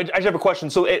 I just have a question.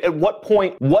 So at what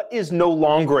point, what is no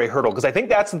longer a hurdle? Because I think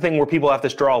that's the thing where people have to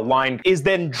draw a line. Is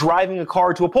then driving a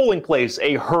car to a polling place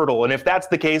a hurdle? And if that's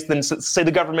the case, then say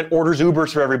the government orders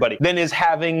Ubers for everybody. Then is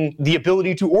having the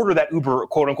ability to order that Uber,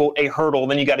 quote unquote, a hurdle?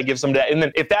 Then you got to give some of that. And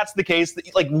then if that's the case,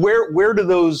 like where do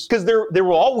those, because there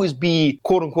will always be,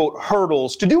 quote unquote,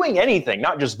 hurdles to doing anything,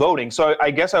 not just voting. So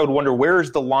I guess I would wonder,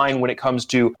 where's the line when it comes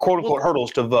to, quote unquote,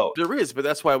 hurdles to vote? There is, but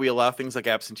that's why we allow things like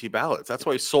absentee ballots. That's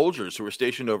why soldiers who are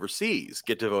stationed overseas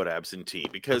get to vote absentee,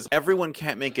 because everyone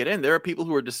can't make it in. There are people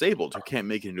who are disabled who can't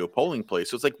make it into a polling place.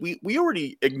 So it's like we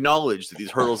already acknowledge that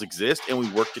these hurdles exist and we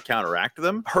work to counteract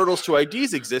them. Hurdles to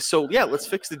IDs exist. So yeah, let's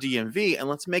fix the DMV and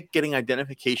let's make getting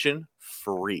identification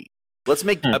free. Let's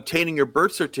make obtaining your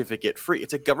birth certificate free.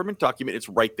 It's a government document. It's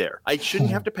right there. I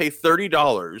shouldn't have to pay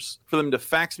 $30 for them to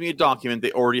fax me a document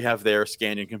they already have there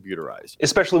scanned and computerized.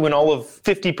 Especially when all of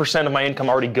 50% of my income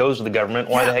already goes to the government.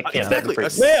 Why the heck can't that be free?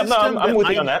 Yeah, no, I'm with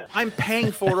you on that. I'm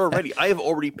paying for it already. I have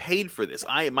already paid for this.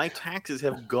 My taxes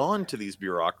have gone to these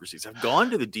bureaucracies, have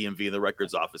gone to the DMV and the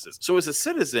records offices. So as a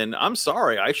citizen, I'm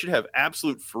sorry, I should have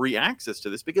absolute free access to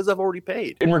this because I've already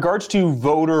paid. In regards to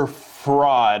voter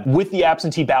fraud, with the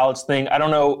absentee ballots thing, I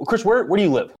don't know. Chris, where do you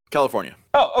live? California.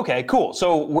 Oh, okay, cool.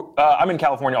 So I'm in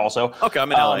California also. Okay, I'm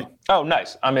in LA. Oh,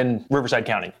 nice. I'm in Riverside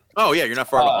County. Oh, yeah, you're not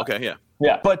far at all. Okay, yeah.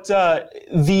 Yeah, but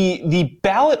the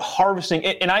ballot harvesting,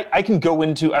 and I can go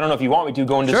into, I don't know if you want me to,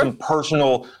 go into some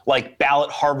personal like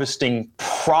ballot harvesting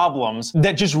problems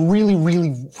that just really,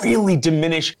 really, really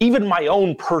diminish even my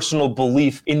own personal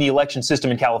belief in the election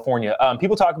system in California.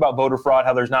 People talk about voter fraud,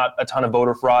 how there's not a ton of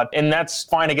voter fraud, and that's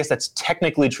fine. I guess that's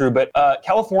technically true, but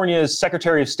California's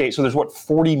Secretary of State, so there's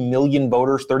 40 million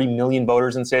voters, 30 million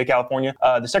voters in the state of California.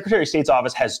 The Secretary of State's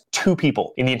office has 2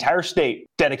 people in the entire state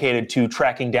dedicated to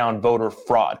tracking down voter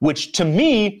fraud, which to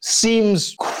me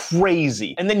seems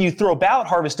crazy. And then you throw ballot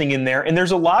harvesting in there, and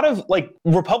there's a lot of like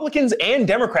Republicans and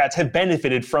Democrats have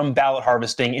benefited from ballot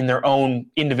harvesting in their own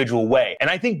individual way. And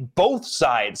I think both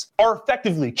sides are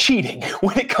effectively cheating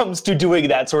when it comes to doing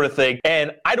that sort of thing.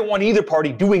 And I don't want either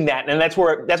party doing that. And that's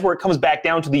where it comes back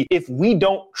down to if we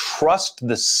don't trust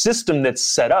the system that's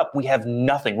set up, we have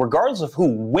nothing. Regardless of who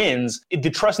wins, the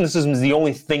trust in the system is the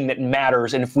only thing that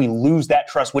matters. And if we lose that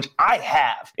trust, which I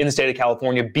have in the state of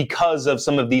California because of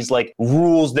some of these like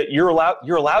rules that you're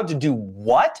allowed to do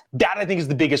what? That I think is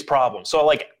the biggest problem. So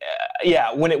like,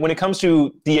 when it comes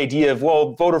to the idea of,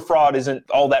 voter fraud isn't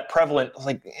all that prevalent, it's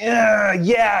like,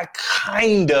 yeah,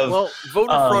 kind of. Well,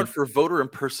 voter fraud for voter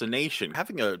impersonation.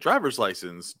 Having a driver's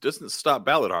license doesn't stop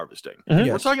ballot harvesting.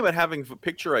 Mm-hmm. We're talking about having a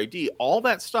picture ID. All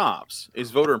that stops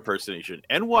is voter impersonation.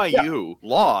 NYU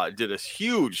Law did a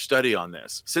huge study on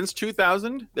this. Since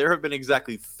 2000, there have been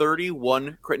exactly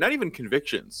 31, not even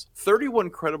convictions,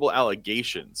 31 credible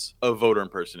allegations of voter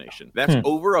impersonation. That's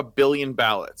over 1 billion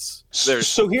ballots.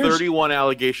 There's 31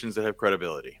 allegations that have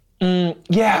credibility. Yeah,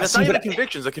 and that's not even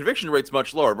convictions. The conviction rate's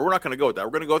much lower, but we're not going to go with that.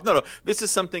 We're going to go with no. This is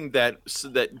something that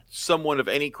someone of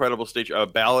any credible state, a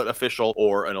ballot official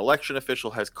or an election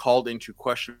official, has called into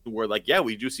question. Where like,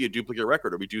 we do see a duplicate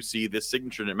record, or we do see this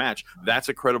signature didn't match. That's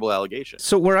a credible allegation.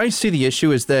 So where I see the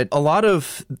issue is that a lot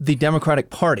of the Democratic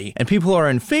Party and people who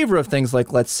are in favor of things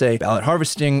like, let's say, ballot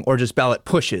harvesting or just ballot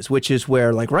pushes, which is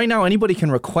where like right now anybody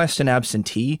can request an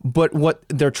absentee, but what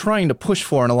they're trying to push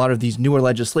for in a lot of these newer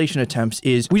legislation attempts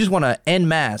is we just want to en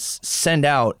masse send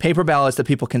out paper ballots that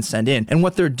people can send in. And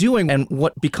what they're doing and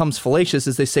what becomes fallacious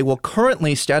is they say, well,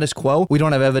 currently status quo, we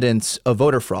don't have evidence of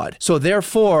voter fraud. So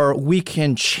therefore, we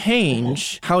can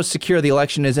change how secure the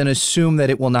election is and assume that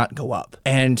it will not go up.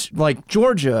 And like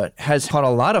Georgia has caught a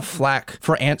lot of flack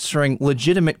for answering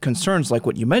legitimate concerns like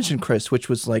what you mentioned, Chris, which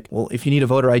was like, well, if you need a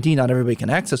voter ID, not everybody can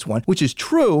access one, which is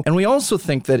true. And we also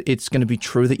think that it's going to be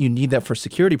true that you need that for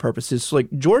security purposes. So like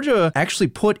Georgia actually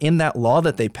put in that law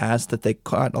that they passed that they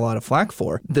caught a lot of flack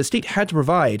for, the state had to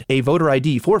provide a voter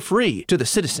ID for free to the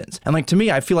citizens. And like to me,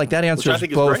 I feel like that answers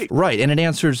both, right? And it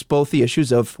answers both the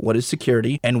issues of what is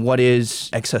security and what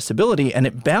is accessibility, and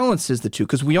it balances the two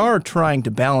because we are trying to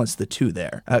balance the two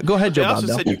there. Go ahead, Joe Bob.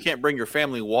 They also said you can't bring your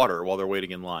family water while they're waiting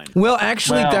in line. Well,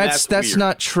 actually, that's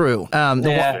not true.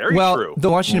 Very true. The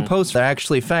Washington Post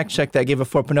actually fact-checked that, gave it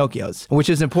 4 Pinocchios, which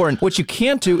is important. What you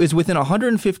can't do is within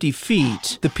 150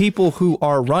 feet, the people who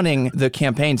are running the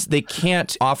campaigns, they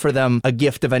can't offer them a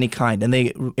gift of any kind. And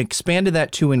they expanded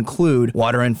that to include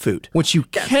water and food. What you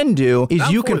can do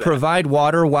is you can provide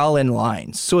water while in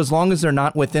lines. So as long as they're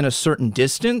not within a certain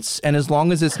distance, and as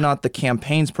long as it's not the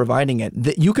campaigns providing it,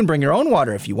 that you can bring your own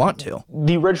water if you want to.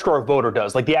 The registrar of voter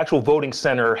does. Like the actual voting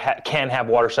center can have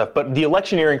water stuff. But the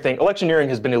electioneering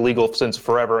has been illegal since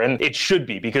forever. And it should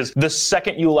be, because the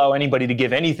second you allow anybody to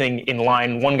give anything in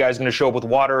line, one guy's going to show up with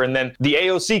water, and then the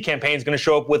AOC campaign is going to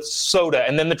show up with soda,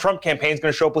 and then the Trump campaign is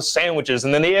going to show up with sandwiches,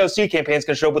 and then the AOC campaign is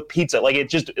going to show up with pizza. Like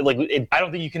I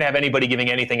don't think you can have anybody giving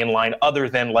anything in line other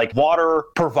than like water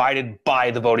provided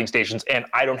by the voting stations, and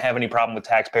I don't have any problem with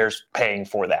taxpayers paying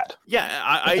for that. Yeah,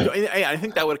 I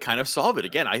think that would kind of solve it.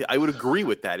 Again, I would agree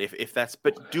with that if that's.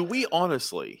 But do we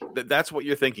honestly? That's what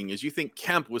you're thinking? Is you think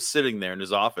Kemp was sitting there in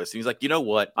his office and he's like, you know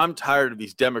what? I'm tired of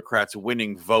these Democrats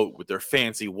winning vote with their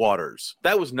fancy waters.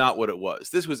 That was not what it was.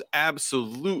 This was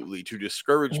absolutely to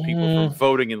discourage people from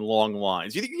voting in long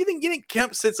lines. You think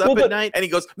Kemp sits up at night and he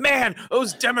goes, man,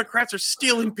 those Democrats are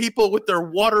stealing people with their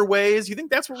waterways? You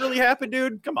think that's what really happened,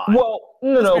 dude? Come on. Well,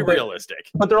 no, be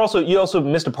realistic. But you also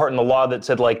missed a part in the law that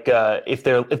said like if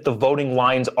the voting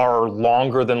lines are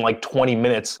longer than like 20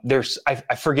 minutes,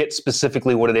 I forget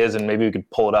specifically what it is, and maybe we could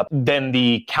pull it up. Then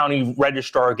the county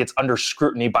registrar gets under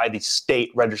scrutiny by the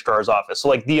state registrar's office. So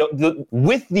like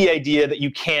with the idea that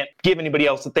you can't give anybody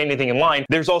else anything in line,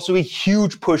 there's also a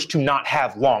huge push to not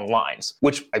have long lines,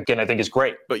 which again I think is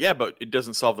great. But it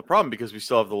doesn't solve the problem because we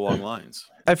still have the long lines.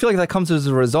 I feel like that comes as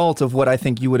a result of what I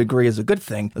think you would agree is a good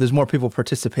thing. There's more people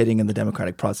participating in the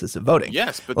democratic process of voting.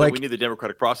 Yes, but then we need the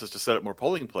democratic process to set up more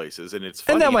polling places, and it's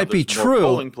funny and that might be true.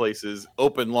 Polling places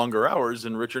open longer hours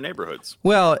in richer neighborhoods.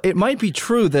 Well, it might be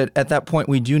true that at that point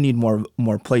we do need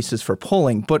more places for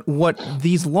polling, but what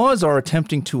these laws are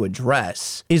attempting to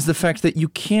address is the fact that you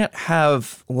can't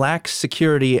have lax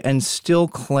security and still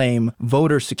claim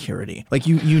voter security. Like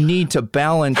you need to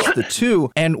balance the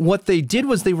two. And what they did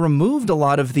was they removed a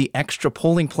lot of the extra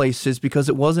polling places because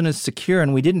it wasn't as secure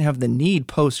and we didn't have the need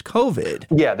post-COVID.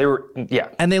 Yeah,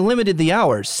 And they limited the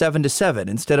hours 7 to 7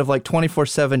 instead of like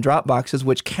 24/7 drop boxes,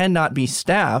 which cannot be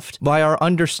staffed by our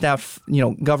understaffed,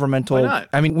 governmental. Why not?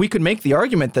 I mean, we could make the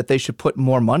argument that they should put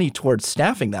more money towards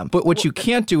staffing them, but what you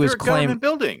can't do is claim government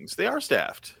buildings. They are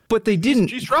staffed. But they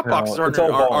didn't. These drop boxes aren't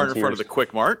in front of the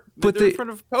Quick Mart. They're in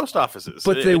front of post offices.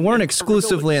 But they weren't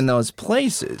exclusively in those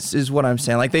places, is what I'm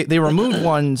saying. Like they removed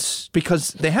ones because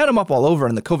they had them up all over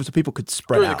in the COVID so people could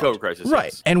spread out. During the COVID crisis, right?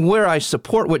 Yes. And where I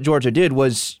support what Georgia did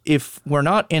was, if we're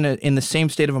not in the same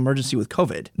state of emergency with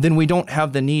COVID, then we don't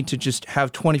have the need to just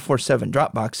have 24/7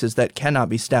 drop boxes that cannot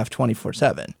be staffed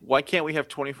 24/7. Why can't we have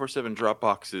 24/7 drop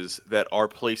boxes that are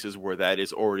places where that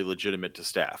is already legitimate to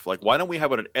staff? Like, why don't we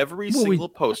have it at every single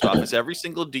post office, every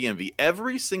single DMV,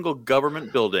 every single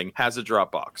government building has a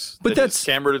drop box that's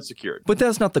cambered and secured? But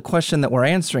that's not the question that we're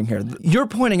answering here. You're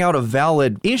pointing out a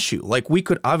valid issue. Like, we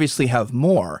could obviously have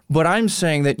more, but I'm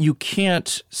saying that you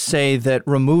can't say that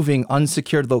removing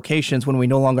unsecured locations when we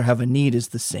no longer have a need is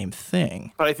the same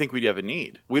thing. But I think we have a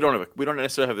need. We don't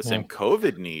necessarily have the same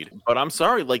COVID need, but I'm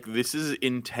sorry, like, this is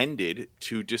intended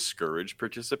to discourage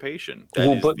participation. That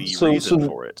is the reason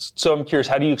for it. So I'm curious,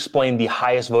 how do you explain the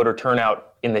highest voter turnout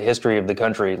in the history of the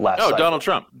country last cycle? Donald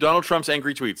Trump. Donald Trump's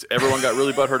angry tweets. Everyone got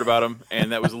really butthurt about him,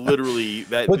 and that was literally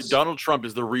that. Donald Trump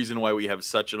is the reason why we have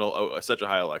such a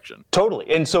high election. Totally.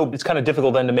 And so it's kind of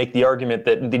difficult then to make the argument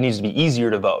that it needs to be easier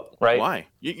to vote, right? Why?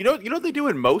 You know what they do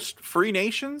in most free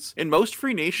nations? In most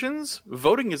free nations,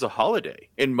 voting is a holiday.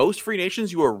 In most free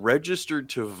nations, you are registered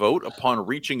to vote upon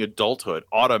reaching adulthood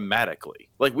automatically.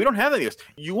 Like, we don't have any of this.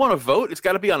 You want to vote, it's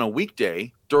got to be on a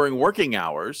weekday during working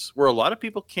hours where a lot of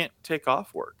people can't take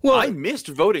off work. Well, I missed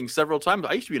voting several times.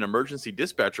 I used to be an emergency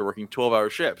dispatcher working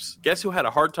 12-hour shifts. Guess who had a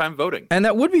hard time voting? And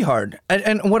that would be hard.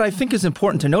 And what I think is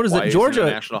important to note is that Georgia... Why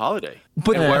is it a national holiday?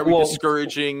 But why are we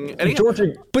discouraging...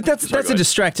 Georgia... But that's a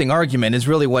distracting argument is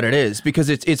really what it is, because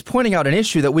it's pointing out an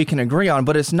issue that we can agree on,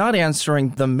 but it's not answering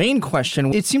the main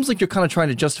question. It seems like you're kind of trying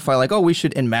to justify, like, we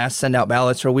should en masse send out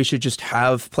ballots, or we should just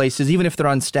have places, even if they're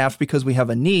unstaffed, because we have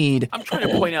a need. I'm trying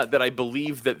to point out that I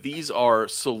believe that these are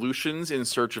solutions in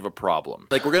search of a problem.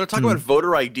 Like, we're going to talk about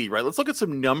voter ID, right? Let's look at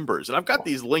some numbers. And I've got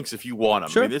these links if you want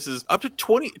them. Sure. I mean, this is up to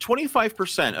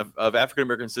 25% of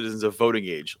African-American citizens of voting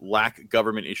age lack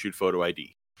government-issued photo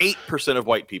ID. 8% of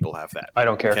white people have that. I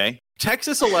don't care. Okay.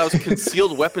 Texas allows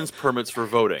concealed weapons permits for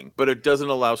voting, but it doesn't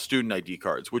allow student ID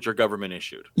cards, which are government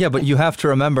issued. Yeah, but you have to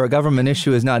remember, a government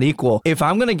issue is not equal. If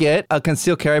I'm going to get a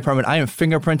concealed carry permit, I am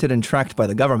fingerprinted and tracked by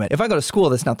the government. If I go to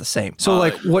school, that's not the same. So,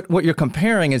 what you're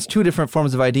comparing is two different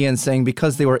forms of ID and saying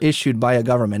because they were issued by a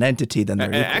government entity, then they're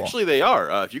equal. Actually, they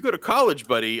are. If you go to college,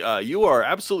 buddy, you are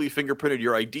absolutely fingerprinted.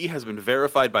 Your ID has been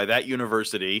verified by that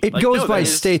university. It goes by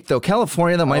state, though.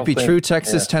 California, that might be true.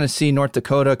 Texas, Tennessee, North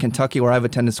Dakota, Kentucky, where I've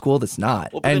attended school, that's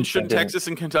not. Well, but then shouldn't Texas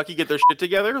and Kentucky get their shit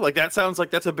together? Like, that sounds like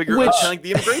that's a bigger, like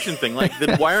the immigration thing. Like,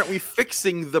 then why aren't we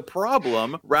fixing the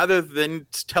problem rather than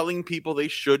telling people they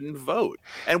shouldn't vote?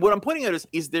 And what I'm pointing out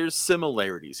is there's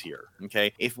similarities here,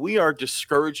 okay? If we are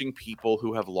discouraging people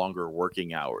who have longer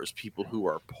working hours, people who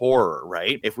are poorer,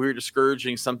 right? If we're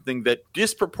discouraging something that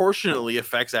disproportionately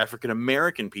affects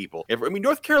African-American people.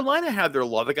 North Carolina had their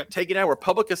law that got taken out where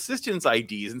public assistance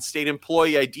IDs and state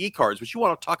employee ID cards, which you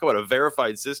want to talk about a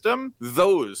verified system,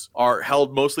 those are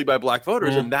held mostly by black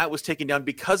voters, and that was taken down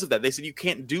because of that. They said you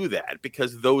can't do that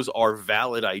because those are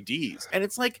valid IDs. And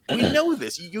it's like, we know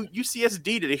this. UCSD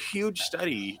did a huge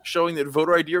study showing that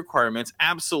voter ID requirements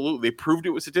absolutely proved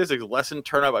it with statistics lessen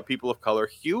turnout by people of color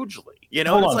hugely.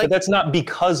 Hold on, but that's not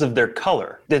because of their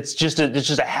color. It's just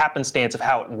a happenstance of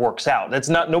how it works out. That's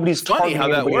not, nobody's funny targeting how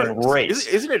that works. On race.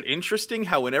 Isn't it interesting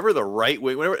how whenever the right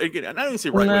wing, again, I'm not even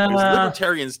saying right wing, because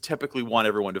libertarians typically want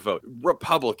everyone to vote.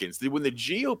 Republicans Republicans. When the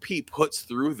GOP puts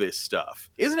through this stuff,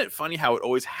 isn't it funny how it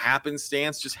always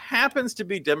just happens to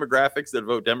be demographics that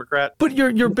vote Democrat? But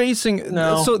you're basing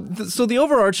so the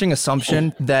overarching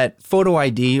assumption that photo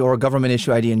ID or government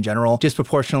issue ID in general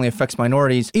disproportionately affects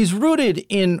minorities is rooted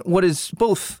in what is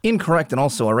both incorrect and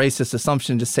also a racist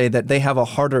assumption to say that they have a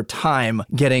harder time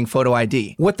getting photo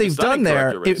ID. What they've done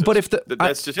there, but if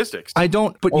that's statistics. I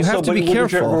don't. But you have to be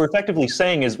careful. What you're effectively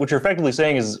saying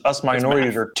is us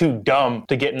minorities are too dumb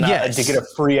to get a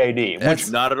free ID. Which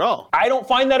not at all. I don't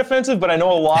find that offensive, but I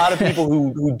know a lot of people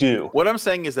who do. What I'm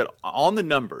saying is that on the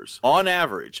numbers, on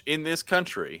average, in this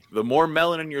country, the more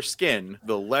melanin in your skin,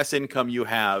 the less income you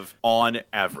have on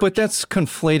average. But that's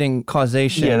conflating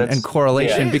causation and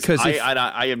correlation because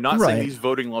I am not saying these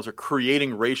voting laws are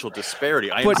creating racial disparity.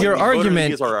 But your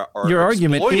argument is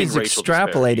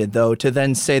extrapolated, though, to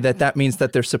then say that means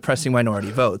that they're suppressing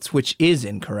minority votes, which is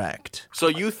incorrect. So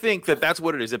you think that that's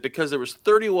what it is, that because there was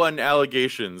 31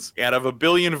 allegations out of a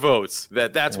billion votes,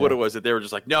 that's what it was, that they were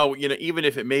just like, no, even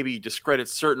if it maybe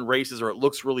discredits certain races or it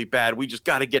looks really bad, we just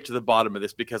got to get to the bottom of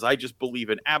this because I just believe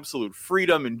in absolute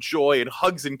freedom and joy and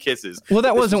hugs and kisses. Well,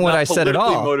 that wasn't what I said at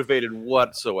all. Motivated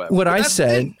whatsoever. What I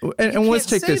said, and let's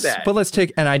take this, but let's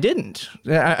take, and I didn't.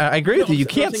 I agree with you. You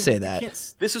can't say that.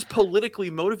 This is politically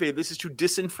motivated. This is to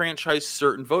disenfranchise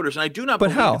certain voters, and I do not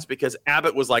believe it's because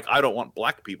Abbott was like, I don't want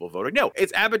black people voting. No,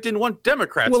 it's Abbott didn't want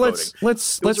Democrats voting.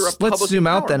 Let's zoom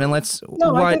out then, and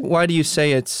why do you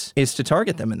say it's to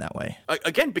target them in that way?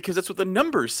 Again, because that's what the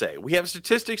numbers say. We have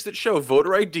statistics that show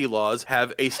voter ID laws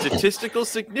have a statistical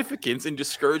significance in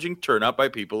discouraging turnout by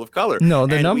people of color. No,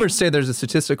 the numbers say there's a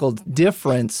statistical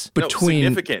difference between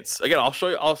significance. Again,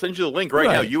 I'll send you the link right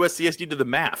now. USCSD did the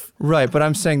math. Right, but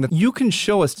I'm saying that you can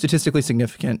show a statistically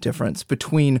significant difference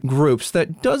between groups.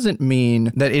 That doesn't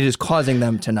mean that it is causing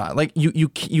them to not. Like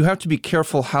you have to be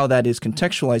careful how that is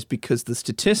contextualized because the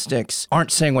statistics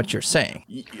aren't saying what you're saying.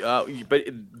 But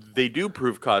they do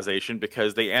prove causation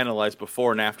because they analyze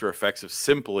before and after effects of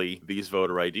simply these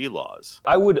voter ID laws.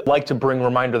 I would like to bring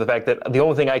reminder of the fact that the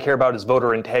only thing I care about is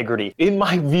voter integrity. In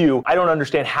my view, I don't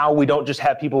understand how we don't just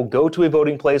have people go to a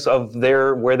voting place of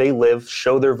where they live,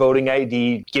 show their voting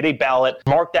ID, get a ballot,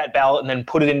 mark that ballot, and then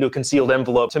put it into a concealed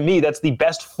envelope. To me, that's the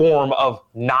best form of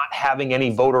not having any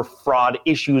voter fraud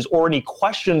issues or any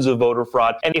questions of voter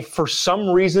fraud. And if for some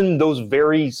reason those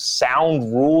very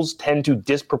sound rules tend to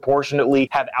disproportionately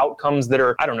have outcomes that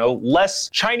are, less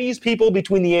Chinese people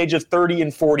between the age of 30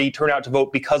 and 40 turn out to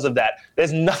vote because of that. It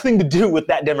has nothing to do with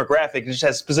that demographic. It just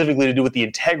has specifically to do with the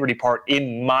integrity part,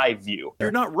 in my view.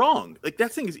 You're not wrong. Like,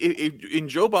 that thing is, in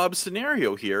Joe Bob's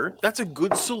scenario here, that's a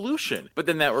good solution. But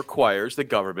then that requires the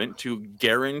government to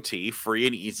guarantee free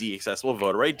and easy accessible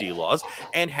voter ID laws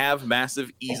and have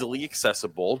massive, easily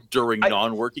accessible during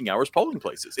non-working hours polling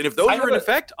places. And if those are in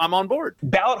effect, I'm on board.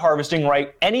 Ballot harvesting,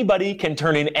 right? Anybody can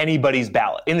turn in anybody's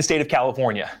ballot in the state of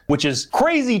California, which is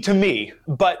crazy to me.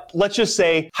 But let's just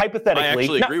say, hypothetically. I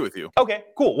actually agree with you. Okay,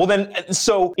 cool. Well then,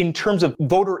 so in terms of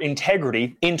voter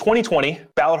integrity, in 2020,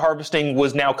 ballot harvesting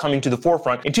was now coming to the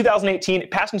forefront. In 2018,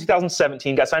 it passed in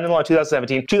 2017, got signed into law in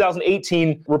 2017.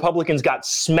 2018, Republicans got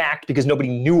smacked because nobody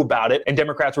knew about it, and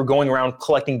Democrats were going around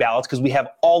collecting ballots because we have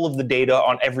all of the data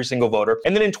on every single voter.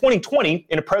 And then in 2020,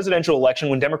 in a presidential election,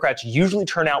 when Democrats usually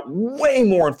turn out way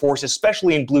more in force,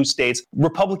 especially in blue states,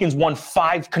 Republicans won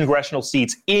 5 congressional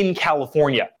seats in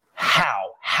California.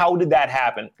 How did that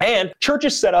happen? And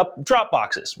churches set up drop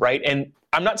boxes, right? And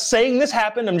I'm not saying this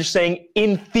happened. I'm just saying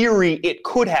in theory it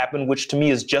could happen, which to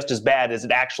me is just as bad as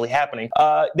it actually happening.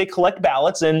 They collect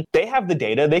ballots and they have the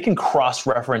data. They can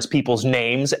cross-reference people's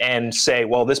names and say,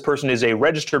 well, this person is a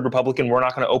registered Republican. We're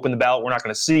not going to open the ballot. We're not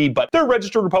going to see, but they're a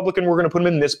registered Republican. We're going to put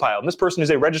them in this pile. And this person is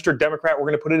a registered Democrat. We're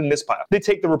going to put it in this pile. They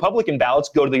take the Republican ballots,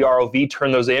 go to the ROV,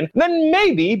 turn those in. Then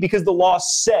maybe, because the law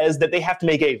says that they have to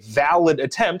make a valid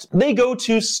attempt, they go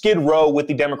to Skid Row with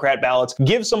the Democrat ballots,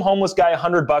 give some homeless guy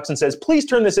 $100 and says, please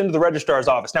turn this into the registrar's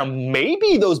office. Now,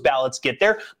 maybe those ballots get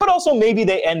there, but also maybe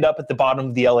they end up at the bottom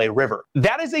of the LA River.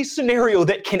 That is a scenario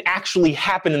that can actually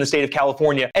happen in the state of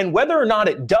California. And whether or not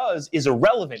it does is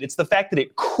irrelevant. It's the fact that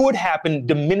it could happen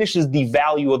diminishes the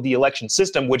value of the election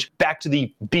system, which, back to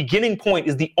the beginning point,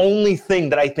 is the only thing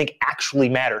that I think actually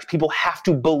matters. People have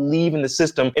to believe in the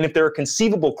system. And if there are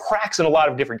conceivable cracks in a lot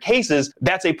of different cases,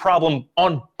 that's a problem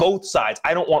on both sides.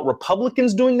 I don't want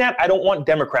Republicans doing that. I don't want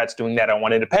Democrats doing that. I don't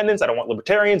want independents. I don't want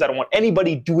libertarians. I don't want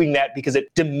anybody doing that because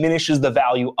it diminishes the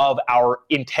value of our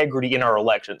integrity in our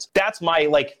elections. That's my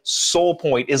sole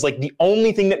point, is the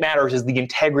only thing that matters is the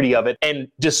integrity of it. And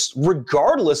just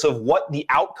regardless of what the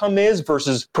outcome is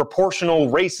versus proportional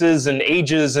races and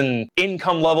ages and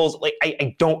income levels,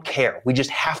 I don't care. We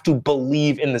just have to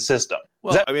believe in the system.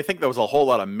 Well, I think that was a whole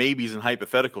lot of maybes and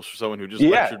hypotheticals for someone who just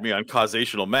lectured me on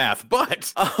causational math.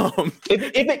 But if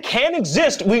it can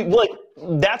exist,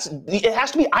 it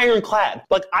has to be ironclad.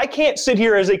 Like, I can't sit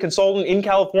here as a consultant in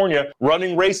California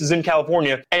running races in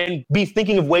California and be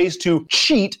thinking of ways to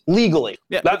cheat legally.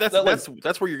 Yeah, but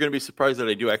that's where you're going to be surprised that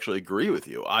I do actually agree with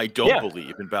you. I don't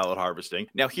believe in ballot harvesting.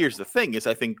 Now, here's the thing: is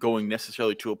I think going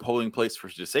necessarily to a polling place for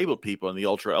disabled people and the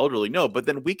ultra elderly, no. But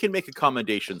then we can make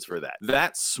accommodations for that.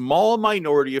 That small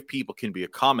minority of people can be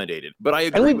accommodated. But I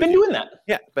agree. And we've been doing that.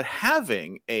 Yeah, but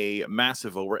having a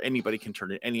massive vote where anybody can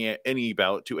turn in any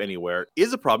ballot to anywhere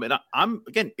is a problem. And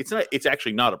it's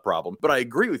actually not a problem, but I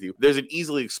agree with you. There's an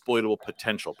easily exploitable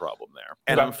potential problem there.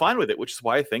 And I'm fine with it, which is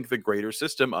why I think the greater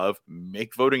system of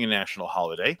make voting a national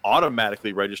holiday,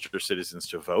 automatically register citizens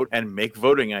to vote, and make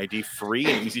voting ID free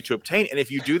and easy to obtain. And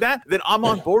if you do that, then I'm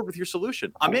on board with your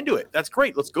solution. I'm into it. That's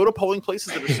great. Let's go to polling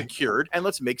places that are secured, and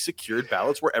let's make secured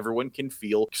ballots where everyone can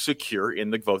feel secure in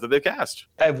the vote that they've cast.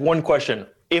 I have one question.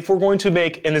 If we're going to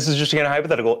make, and this is just again a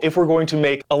hypothetical, if we're going to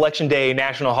make Election Day a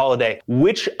national holiday,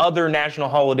 which other national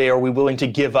holiday are we willing to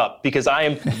give up? Because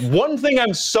one thing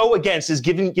I'm so against is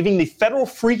giving the federal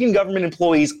freaking government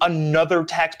employees another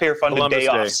taxpayer-funded day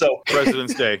off. So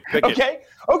President's Day. Pick it.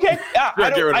 Okay.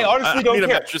 I honestly don't care.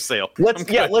 Mattress sale. Let's.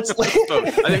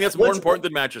 I think that's more important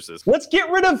than mattresses. Let's get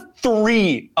rid of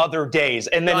 3 other days,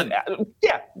 and then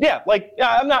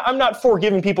I'm not for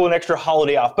giving people an extra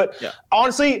holiday off. But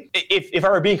honestly, if I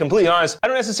were being completely honest, I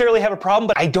don't necessarily have a problem,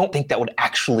 but I don't think that would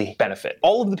actually benefit.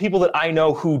 All of the people that I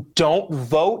know who don't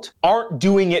vote aren't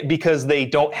doing it because they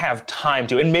don't have time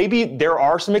to, and maybe there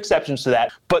are some exceptions to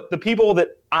that. But the people that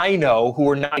I know who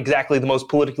are not exactly the most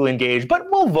politically engaged,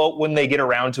 but will vote when they get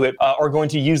around to it, are going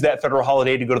to use that federal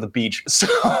holiday to go to the beach. So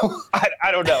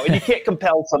I don't know. And you can't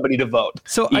compel somebody to vote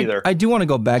either. I do want to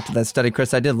go back to that study,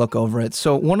 Chris. I did look over it.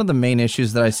 So one of the main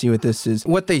issues that I see with this is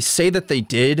what they say that they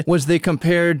did was they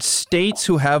compared states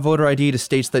who have voter ID to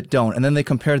states that don't. And then they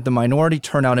compared the minority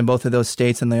turnout in both of those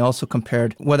states. And they also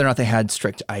compared whether or not they had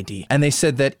strict ID. And they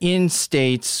said that in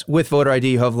states with voter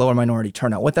ID, you have lower minority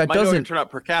turnout. What that doesn't turnout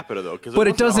per capita, though, because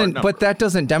but that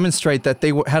doesn't demonstrate that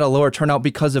they had a lower turnout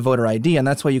because of voter ID, and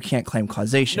that's why you can't claim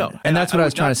causation. No, and that's what I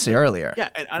was trying to say earlier. Yeah,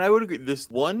 and I would agree. This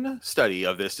one study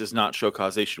of this does not show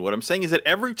causation. What I'm saying is that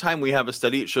every time we have a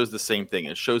study, it shows the same thing.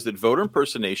 It shows that voter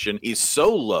impersonation is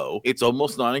so low, it's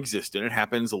almost non-existent. It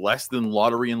happens less than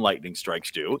lottery and lightning strikes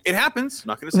do. It happens. I'm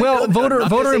not going to say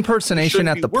voter impersonation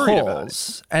at the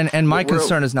polls, and my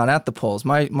concern is not at the polls.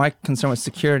 My concern with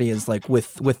security is like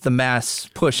with the mass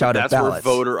push out of ballots. That's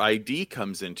where voter ID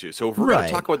comes into. So if we're going to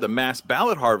talk about the mass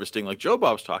ballot harvesting, like Joe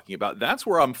Bob's talking about, that's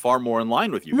where I'm far more in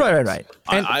line with you guys. Right.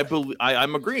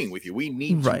 I'm agreeing with you. We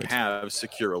need to have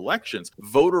secure elections.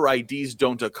 Voter IDs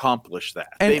don't accomplish that.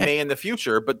 They may in the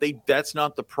future, but that's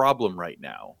not the problem right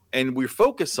now. And we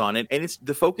focus on it, and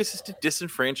the focus is to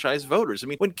disenfranchise voters. I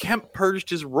mean, when Kemp purged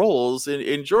his rolls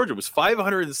in Georgia, it was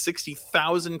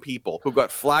 560,000 people who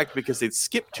got flagged because they'd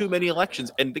skipped too many elections.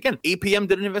 And again, APM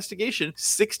did an investigation.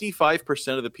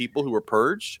 65% of the people who were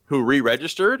purged, who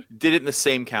re-registered, did it in the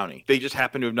same county. They just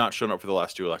happened to have not shown up for the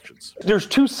last 2 elections. There's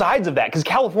 2 sides of that, because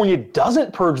California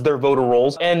doesn't purge their voter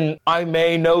rolls. And I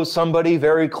may know somebody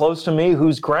very close to me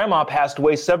whose grandma passed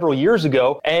away several years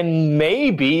ago, and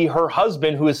maybe her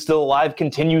husband, who is still alive,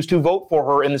 continues to vote for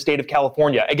her in the state of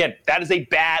California. Again, that is a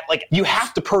bad, you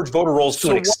have to purge voter rolls to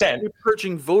an extent. You're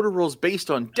purging voter rolls based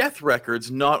on death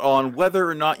records, not on whether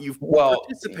or not you've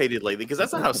participated lately, because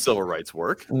that's not how civil rights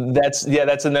work. That's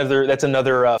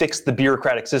another fix the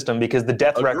bureaucratic system, because the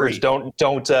death records don't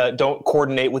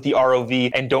coordinate with the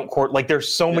ROV and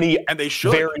there's so many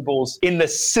variables in the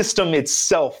system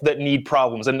itself that need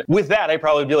problems. And with that, I'd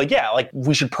probably be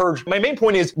we should purge. My main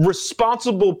point is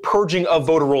responsible purging of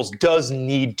voter rolls does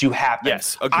need to happen.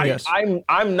 Yes, agreed.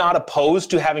 I'm not opposed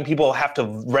to having people have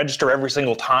to register every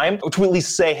single time, to at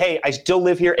least say, hey, I still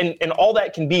live here. And all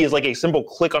that can be is like a simple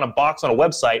click on a box on a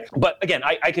website. But again,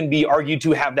 I can be argued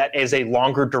to have that as a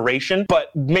longer duration.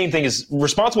 But main thing is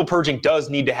responsible purging does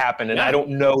need to happen. And I don't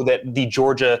know that the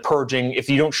Georgia purging, if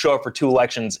you don't show up for 2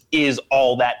 elections, is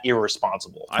all that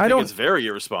irresponsible. I think it's very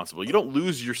irresponsible. You don't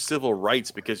lose your civil rights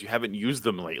because you haven't used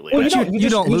them lately. Well, you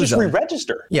don't lose them.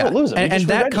 Re-register. Yeah. You don't lose them. And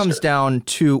that comes down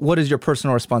to what is your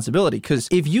personal responsibility? Because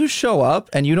if you show up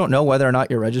and you don't know whether or not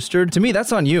you're registered, to me,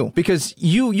 that's on you. Because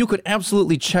you could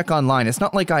absolutely check online. It's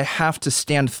not like I have to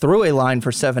stand through a line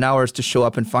for 7 hours to show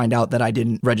up and find out that I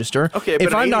didn't register. Okay, but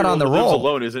if I'm not on the roll,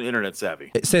 alone isn't internet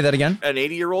savvy. Say that again. An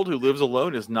 80-year-old who lives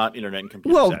alone is not internet and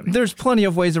computer savvy. Well, there's plenty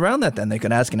of ways around that. Then they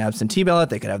could ask an absentee ballot.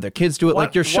 They could have their kids do it.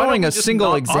 Like you're showing a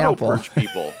single example.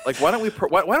 People. Like why don't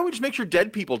we just make sure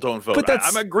dead people don't vote? But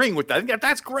I'm agreeing with that. I think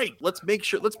that's great. Let's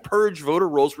purge voter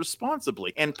rolls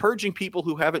responsibly. And purging people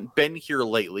who haven't been here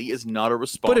lately is not a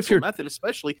responsible method.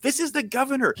 Especially this is the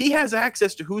governor. He has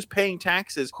access to who's paying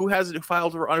taxes, who hasn't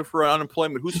filed for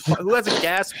unemployment, who has a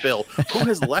gas bill, who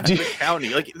has left the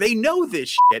county. Like they know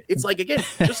this shit. It's like again,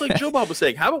 just like Joe Bob was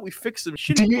saying. How about we fix some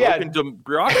shit broken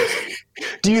bureaucracy?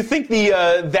 Do you think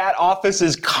that office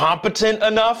is competent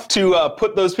enough to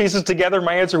put those pieces together?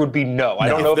 My answer would be no. I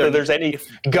don't know if there's any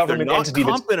government entity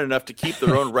that's competent enough to keep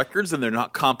their own records, and they're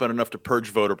not competent enough to purge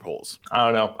voter polls. I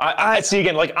don't know. I see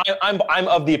again. Like I'm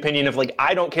of the opinion of like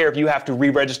I don't care if you have to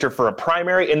re-register for a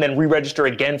primary and then re-register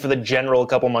again for the general a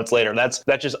couple months later. That's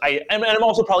just and I'm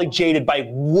also probably jaded by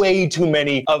way too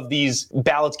many of these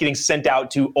ballots getting sent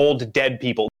out to old dead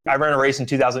people. I ran a race in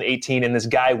 2018 and this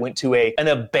guy went to an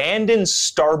abandoned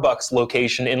Starbucks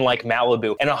location in like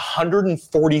Malibu and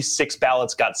 146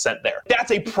 ballots got sent there.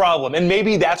 That's a problem. And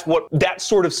maybe that's what that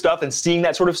sort of stuff and seeing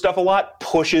that sort of stuff a lot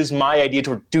pushes my idea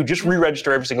to, dude, just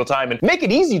re-register every single time and make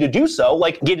it easy to do so.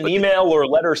 Like get an email or a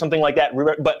letter or something like that.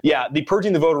 But yeah, the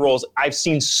purging the voter rolls, I've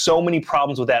seen so many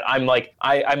problems with that. I'm like,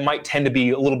 I might tend to be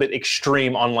a little bit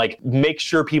extreme on like, make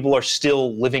sure people are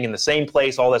still living in the same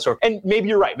place, all that sort of, and maybe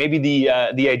you're right. Maybe the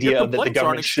idea of that the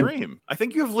government extreme. I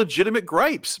think you have legitimate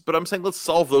gripes, but I'm saying let's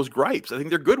solve those gripes. I think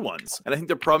they're good ones, and I think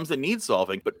they're problems that need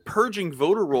solving. But purging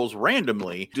voter rolls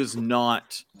randomly does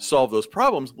not solve those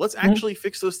problems. Let's actually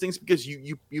fix those things because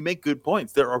you make good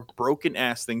points. There are broken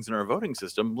ass things in our voting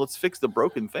system. Let's fix the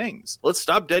broken things. Let's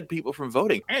stop dead people from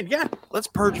voting. And yeah, let's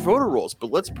purge voter rolls,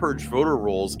 but let's purge voter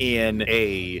rolls in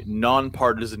a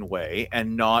nonpartisan way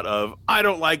and not of I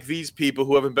don't like these people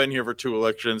who haven't been here for 2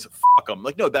 elections. Fuck them.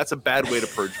 Like no, that's a bad way to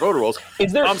purge voter rolls.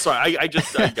 I'm sorry. I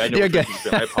know. You're good.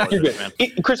 I apologize, man.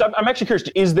 Chris, I'm actually curious.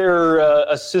 Is there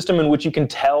a system in which you can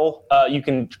tell, you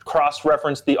can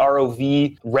cross-reference the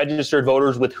ROV registered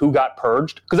voters with who got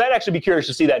purged? Because I'd actually be curious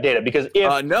to see that data. Because if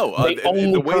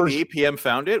the way the APM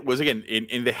found it was again,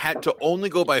 they had to only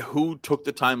go by who took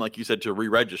the time, like you said, to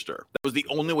re-register. That was the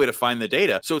only way to find the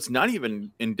data. So it's not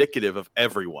even indicative of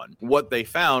everyone. What they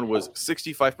found was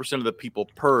 65% of the people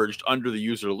purged under the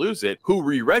use or lose it who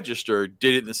re-registered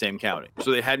did it in the same county.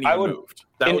 So they hadn't even moved.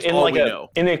 That was all we know.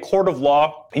 In a court of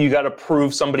law, you got to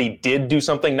prove somebody did do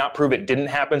something, not prove it didn't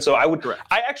happen. So I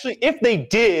actually, if they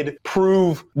did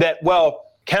prove that, well,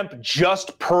 Kemp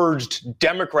just purged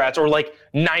Democrats, or like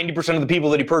 90% of the people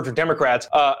that he purged were Democrats,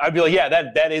 I'd be like, yeah,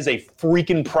 that is a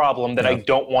freaking problem that I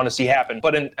don't want to see happen.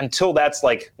 But until that's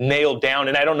like nailed down,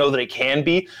 and I don't know that it can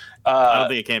be. I don't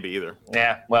think it can be either.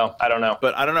 Yeah, well, I don't know.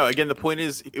 But I don't know. Again, the point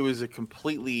is, it was a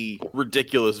completely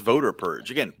ridiculous voter purge.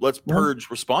 Again, let's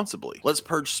purge responsibly. Let's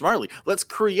purge smartly. Let's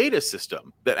create a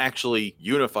system that actually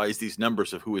unifies these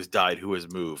numbers of who has died, who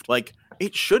has moved. Like,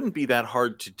 it shouldn't be that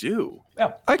hard to do.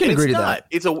 Yeah, I can agree to that.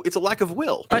 It's a lack of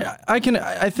will. I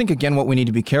think again what we need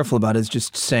to be careful about is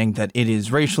just saying that it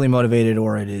is racially motivated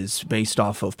or it is based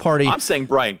off of party. I'm saying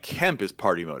Brian Kemp is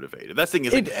party motivated. That's the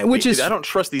thing is I don't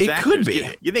trust these actors. Could be.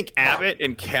 You think Abbott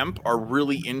and Kemp are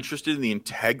really interested in the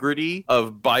integrity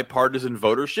of bipartisan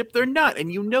votership? They're not,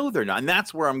 and you know they're not, and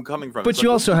that's where I'm coming from. But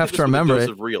you also have to remember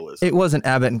it wasn't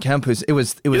Abbott and Kemp it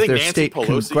was their Nancy state Pelosi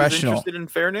congressional. Was interested in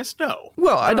fairness? No.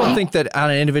 Well, I don't think that on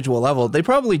an individual level they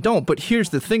probably don't. But here's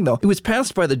the thing, though: it was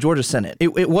passed by the Georgia Senate.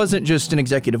 It wasn't just an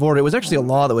executive order; it was actually a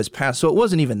law that was passed. So it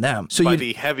wasn't even them. So by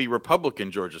the heavy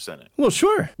Republican Georgia Senate. Well,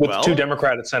 sure, with 2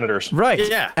 Democratic senators, right?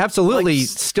 Yeah, absolutely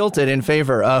stilted in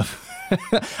favor of.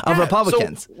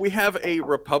 Republicans. So we have a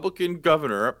Republican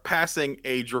governor passing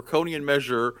a draconian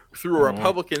measure through a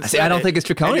Republican Senate. I don't think it's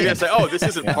draconian. And you're going to say, oh, this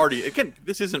isn't party. Again,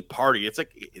 this isn't party. It's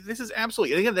like, this is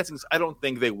absolutely, and again, I don't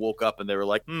think they woke up and they were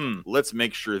like, let's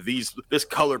make sure this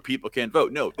colored people can't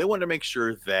vote. No, they wanted to make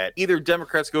sure that either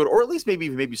Democrats go to, or at least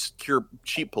maybe secure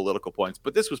cheap political points,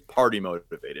 but this was party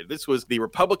motivated. This was the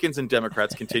Republicans and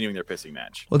Democrats continuing their pissing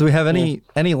match. Well, do we have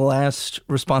any last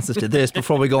responses to this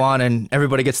before we go on and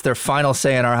everybody gets their final final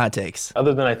say in our hot takes.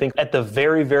 Other than I think at the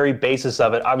very, very basis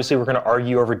of it, obviously we're going to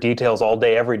argue over details all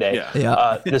day, every day.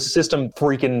 The system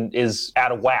freaking is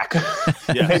out of whack.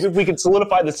 Maybe if we can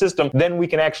solidify the system, then we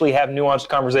can actually have nuanced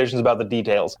conversations about the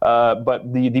details.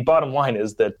 But the bottom line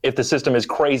is that if the system is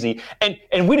crazy,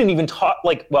 and we didn't even talk,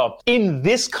 in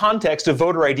this context of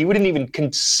voter ID, we didn't even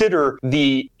consider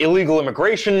the illegal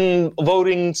immigration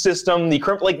voting system,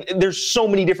 there's so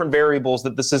many different variables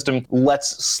that the system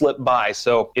lets slip by.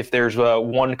 So if there's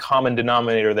one common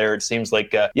denominator there, it seems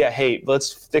like, hey,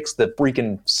 let's fix the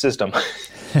freaking system.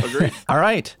 Agreed. All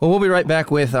right. Well, we'll be right back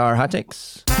with our hot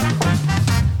takes.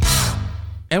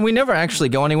 And we never actually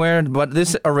go anywhere, but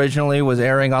this originally was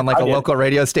airing on a local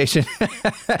radio station.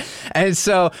 And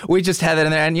so we just had it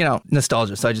in there and,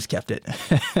 nostalgia, so I just kept it.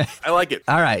 I like it.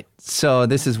 All right. So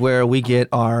this is where we get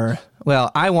our...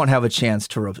 Well, I won't have a chance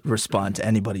to respond to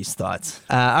anybody's thoughts.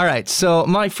 All right. So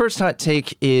my first hot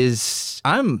take is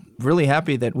I'm really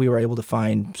happy that we were able to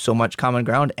find so much common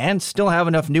ground and still have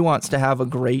enough nuance to have a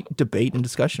great debate and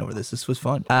discussion over this. This was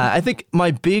fun. I think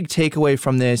my big takeaway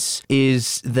from this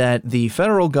is that the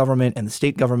federal government and the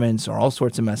state governments are all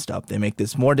sorts of messed up. They make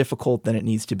this more difficult than it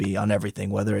needs to be on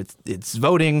everything, whether it's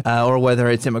voting or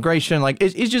whether it's immigration.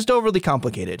 It's just overly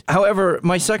complicated. However,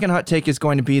 my second hot take is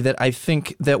going to be that I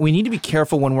think that we need to be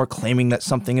careful when we're claiming that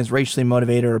something is racially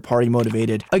motivated or party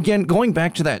motivated. Again, going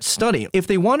back to that study, if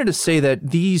they wanted to say that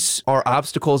these are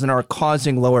obstacles and are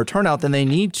causing lower turnout, then they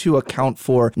need to account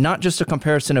for not just a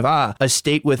comparison of, a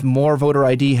state with more voter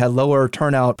ID had lower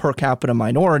turnout per capita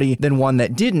minority than one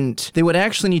that didn't. They would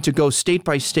actually need to go state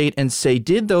by state and say,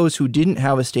 did those who didn't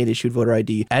have a state-issued voter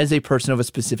ID as a person of a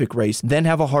specific race then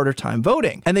have a harder time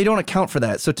voting? And they don't account for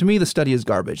that. So to me, the study is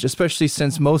garbage, especially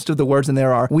since most of the words in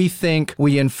there are, we think,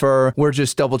 we infer, we're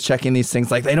just double checking these things.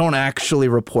 They don't actually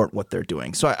report what they're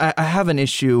doing. So I have an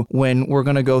issue when we're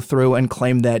going to go through and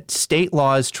claim that state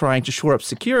laws trying to shore up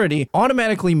security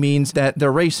automatically means that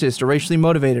they're racist or racially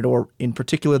motivated, or in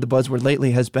particular, the buzzword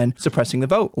lately has been suppressing the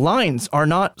vote. Lines are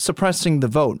not suppressing the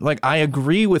vote. I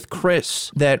agree with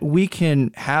Chris that we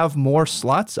can have more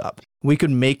slots up. We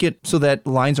could make it so that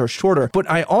lines are shorter. But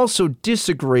I also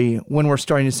disagree when we're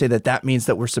starting to say that that means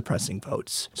that we're suppressing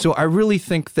votes. So I really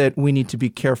think that we need to be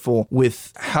careful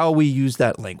with how we use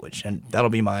that language. And that'll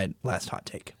be my last hot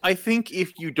take. I think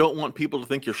if you don't want people to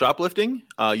think you're shoplifting,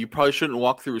 you probably shouldn't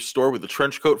walk through a store with a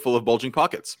trench coat full of bulging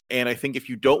pockets. And I think if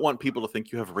you don't want people to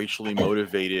think you have racially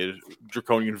motivated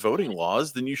draconian voting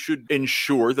laws, then you should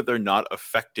ensure that they're not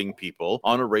affecting people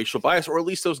on a racial bias, or at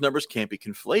least those numbers can't be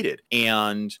conflated.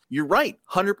 And you're right,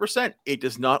 100%. It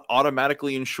does not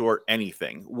automatically ensure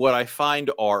anything. What I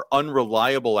find are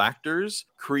unreliable actors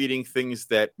creating things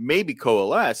that maybe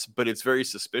coalesce, but it's very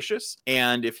suspicious.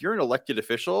 And if you're an elected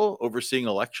official overseeing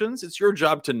elections, it's your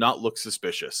job to not look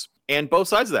suspicious. And both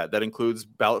sides of that. That includes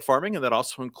ballot farming, and that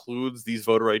also includes these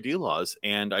voter ID laws.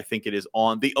 And I think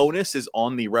the onus is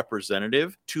on the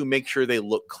representative to make sure they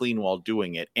look clean while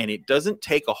doing it. And it doesn't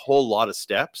take a whole lot of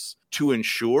steps to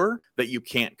ensure that you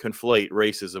can't conflate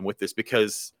racism with this,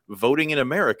 because voting in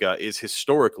America is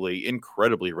historically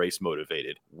incredibly race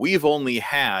motivated. We've only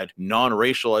had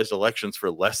non-racialized elections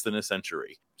for less than a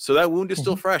century. So that wound is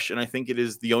still fresh, and I think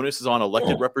the onus is on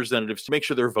elected representatives to make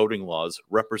sure their voting laws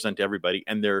represent everybody,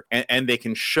 and they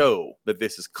can show that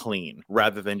this is clean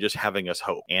rather than just having us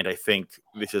hope. And I think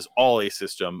this is all a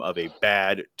system of a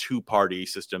bad two-party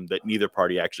system that neither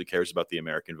party actually cares about the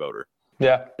American voter.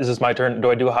 Yeah. Is this my turn?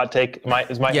 Do I do a hot take?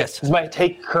 Is my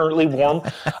take currently warm?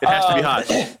 It has to be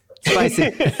hot.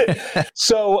 Spicy.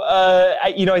 So,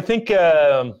 I think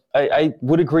I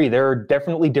would agree. There are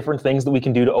definitely different things that we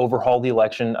can do to overhaul the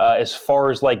election. As far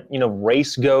as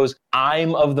race goes,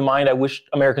 I'm of the mind I wish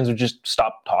Americans would just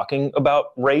stop talking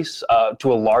about race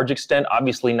to a large extent.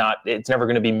 Obviously not, it's never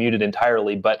going to be muted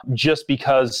entirely, but just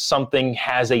because something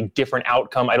has a different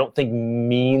outcome, I don't think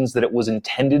means that it was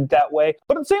intended that way.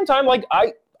 But at the same time,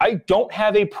 I don't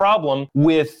have a problem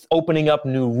with opening up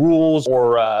new rules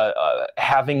or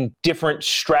having different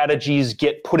strategies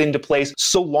get put into place,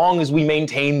 so long as we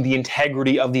maintain the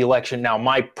integrity of the election. Now,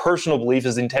 my personal belief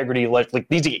is the integrity of the election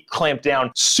needs to get clamped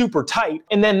down super tight.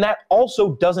 And then that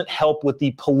also doesn't help with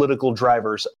the political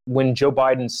drivers. When Joe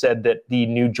Biden said that the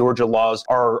new Georgia laws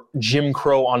are Jim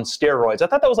Crow on steroids, I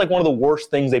thought that was one of the worst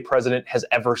things a president has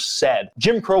ever said.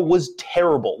 Jim Crow was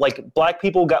terrible. Black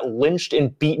people got lynched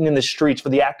and beaten in the streets for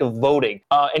the act of voting.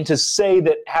 And to say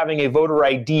that having a voter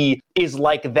ID is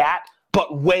like that,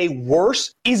 but way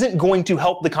worse, isn't going to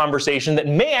help the conversation that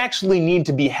may actually need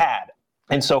to be had.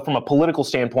 And so from a political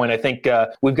standpoint, I think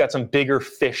we've got some bigger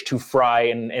fish to fry.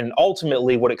 And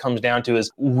ultimately what it comes down to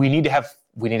is we need to have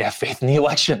we need to have faith in the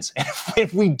elections. And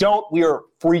if we don't, we are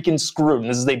freaking screwed. And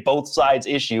this is a both sides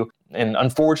issue. And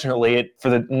unfortunately, for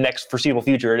the next foreseeable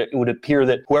future, it would appear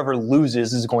that whoever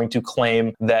loses is going to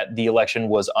claim that the election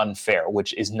was unfair,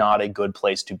 which is not a good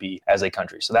place to be as a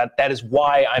country. So that is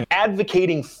why I'm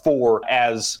advocating for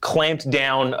as clamped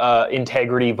down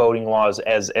integrity voting laws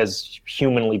as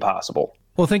humanly possible.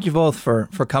 Well, thank you both for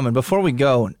coming. Before we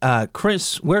go,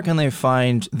 Chris, where can they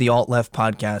find the Alt Left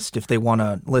podcast if they want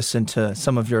to listen to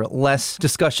some of your less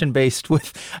discussion-based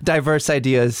with diverse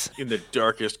ideas? In the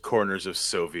darkest corners of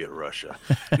Soviet Russia.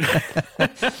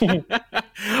 Again,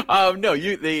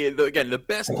 the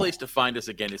best place to find us,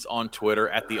 again, is on Twitter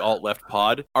at the Alt Left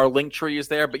Pod. Our link tree is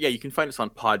there, but yeah, you can find us on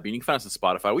Podbean. You can find us on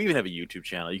Spotify. We even have a YouTube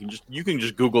channel. You can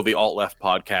just Google the Alt Left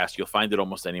Podcast. You'll find it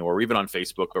almost anywhere. We're even on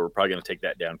Facebook, but we're probably going to take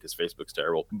that down because Facebook's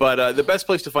terrible. But the best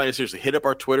place to find us, seriously, hit up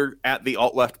our Twitter at the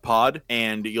Alt Left Pod,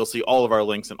 and you'll see all of our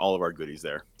links and all of our goodies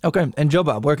there. Okay. And Joe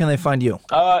Bob, where can they find you?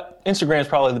 Instagram is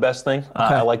probably the best thing.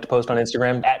 I like to post on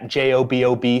Instagram at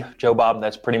JOBOB, Joe Bob.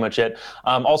 That's pretty much it.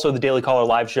 Also, the Daily Caller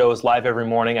live show is live every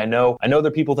morning. I know there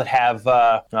are people that have,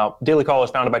 Daily Caller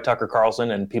is founded by Tucker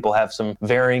Carlson, and people have some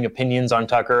varying opinions on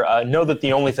Tucker. Know that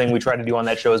the only thing we try to do on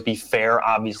that show is be fair,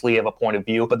 obviously, have a point of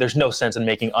view, but there's no sense in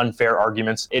making unfair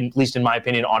arguments, at least in my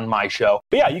opinion, on my show.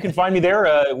 But yeah, you can find me there.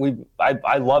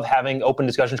 I love having open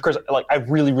discussions. Chris, I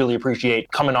really, really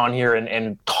appreciate coming on here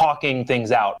and talking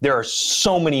things out. There are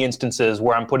so many instances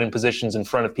where I'm put in positions in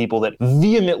front of people that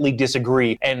vehemently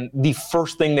disagree, and the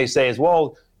first thing they say is,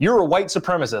 well, you're a white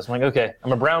supremacist. I'm like, okay,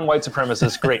 I'm a brown white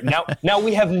supremacist. Great. Now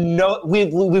we have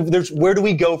where do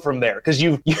we go from there? Because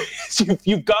you've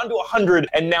gone to 100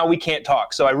 and now we can't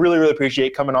talk. So I really, really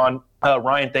appreciate coming on.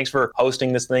 Ryan, thanks for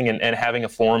hosting this thing and having a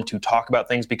forum to talk about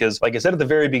things because, like I said at the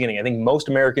very beginning, I think most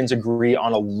Americans agree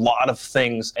on a lot of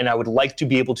things, and I would like to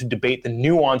be able to debate the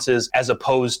nuances as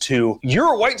opposed to,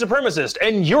 you're a white supremacist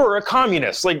and you're a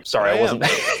communist. Like, sorry, I wasn't.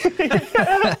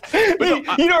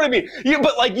 You know what I mean? You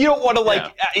don't want to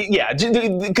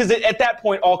because at that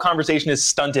point, all conversation is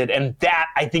stunted, and that,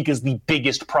 I think, is the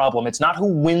biggest problem. It's not who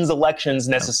wins elections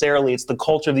necessarily. It's the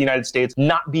culture of the United States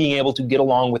not being able to get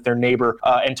along with their neighbor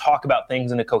and talk about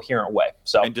things in a coherent way.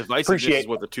 So, and divisiveness is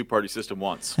what the two-party system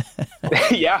wants.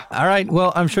 Yeah. All right.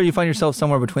 Well, I'm sure you find yourself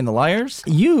somewhere between the liars.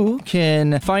 You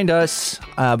can find us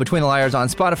Between the Liars on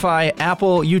Spotify,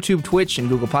 Apple, YouTube, Twitch, and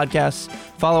Google Podcasts.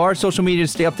 Follow our social media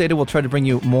to stay updated. We'll try to bring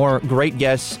you more great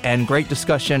guests and great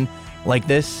discussion like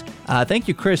this. Thank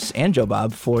you, Chris and Joe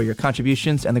Bob, for your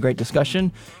contributions and the great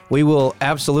discussion. We will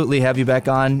absolutely have you back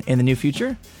on in the near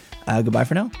future. Goodbye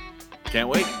for now. Can't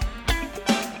wait.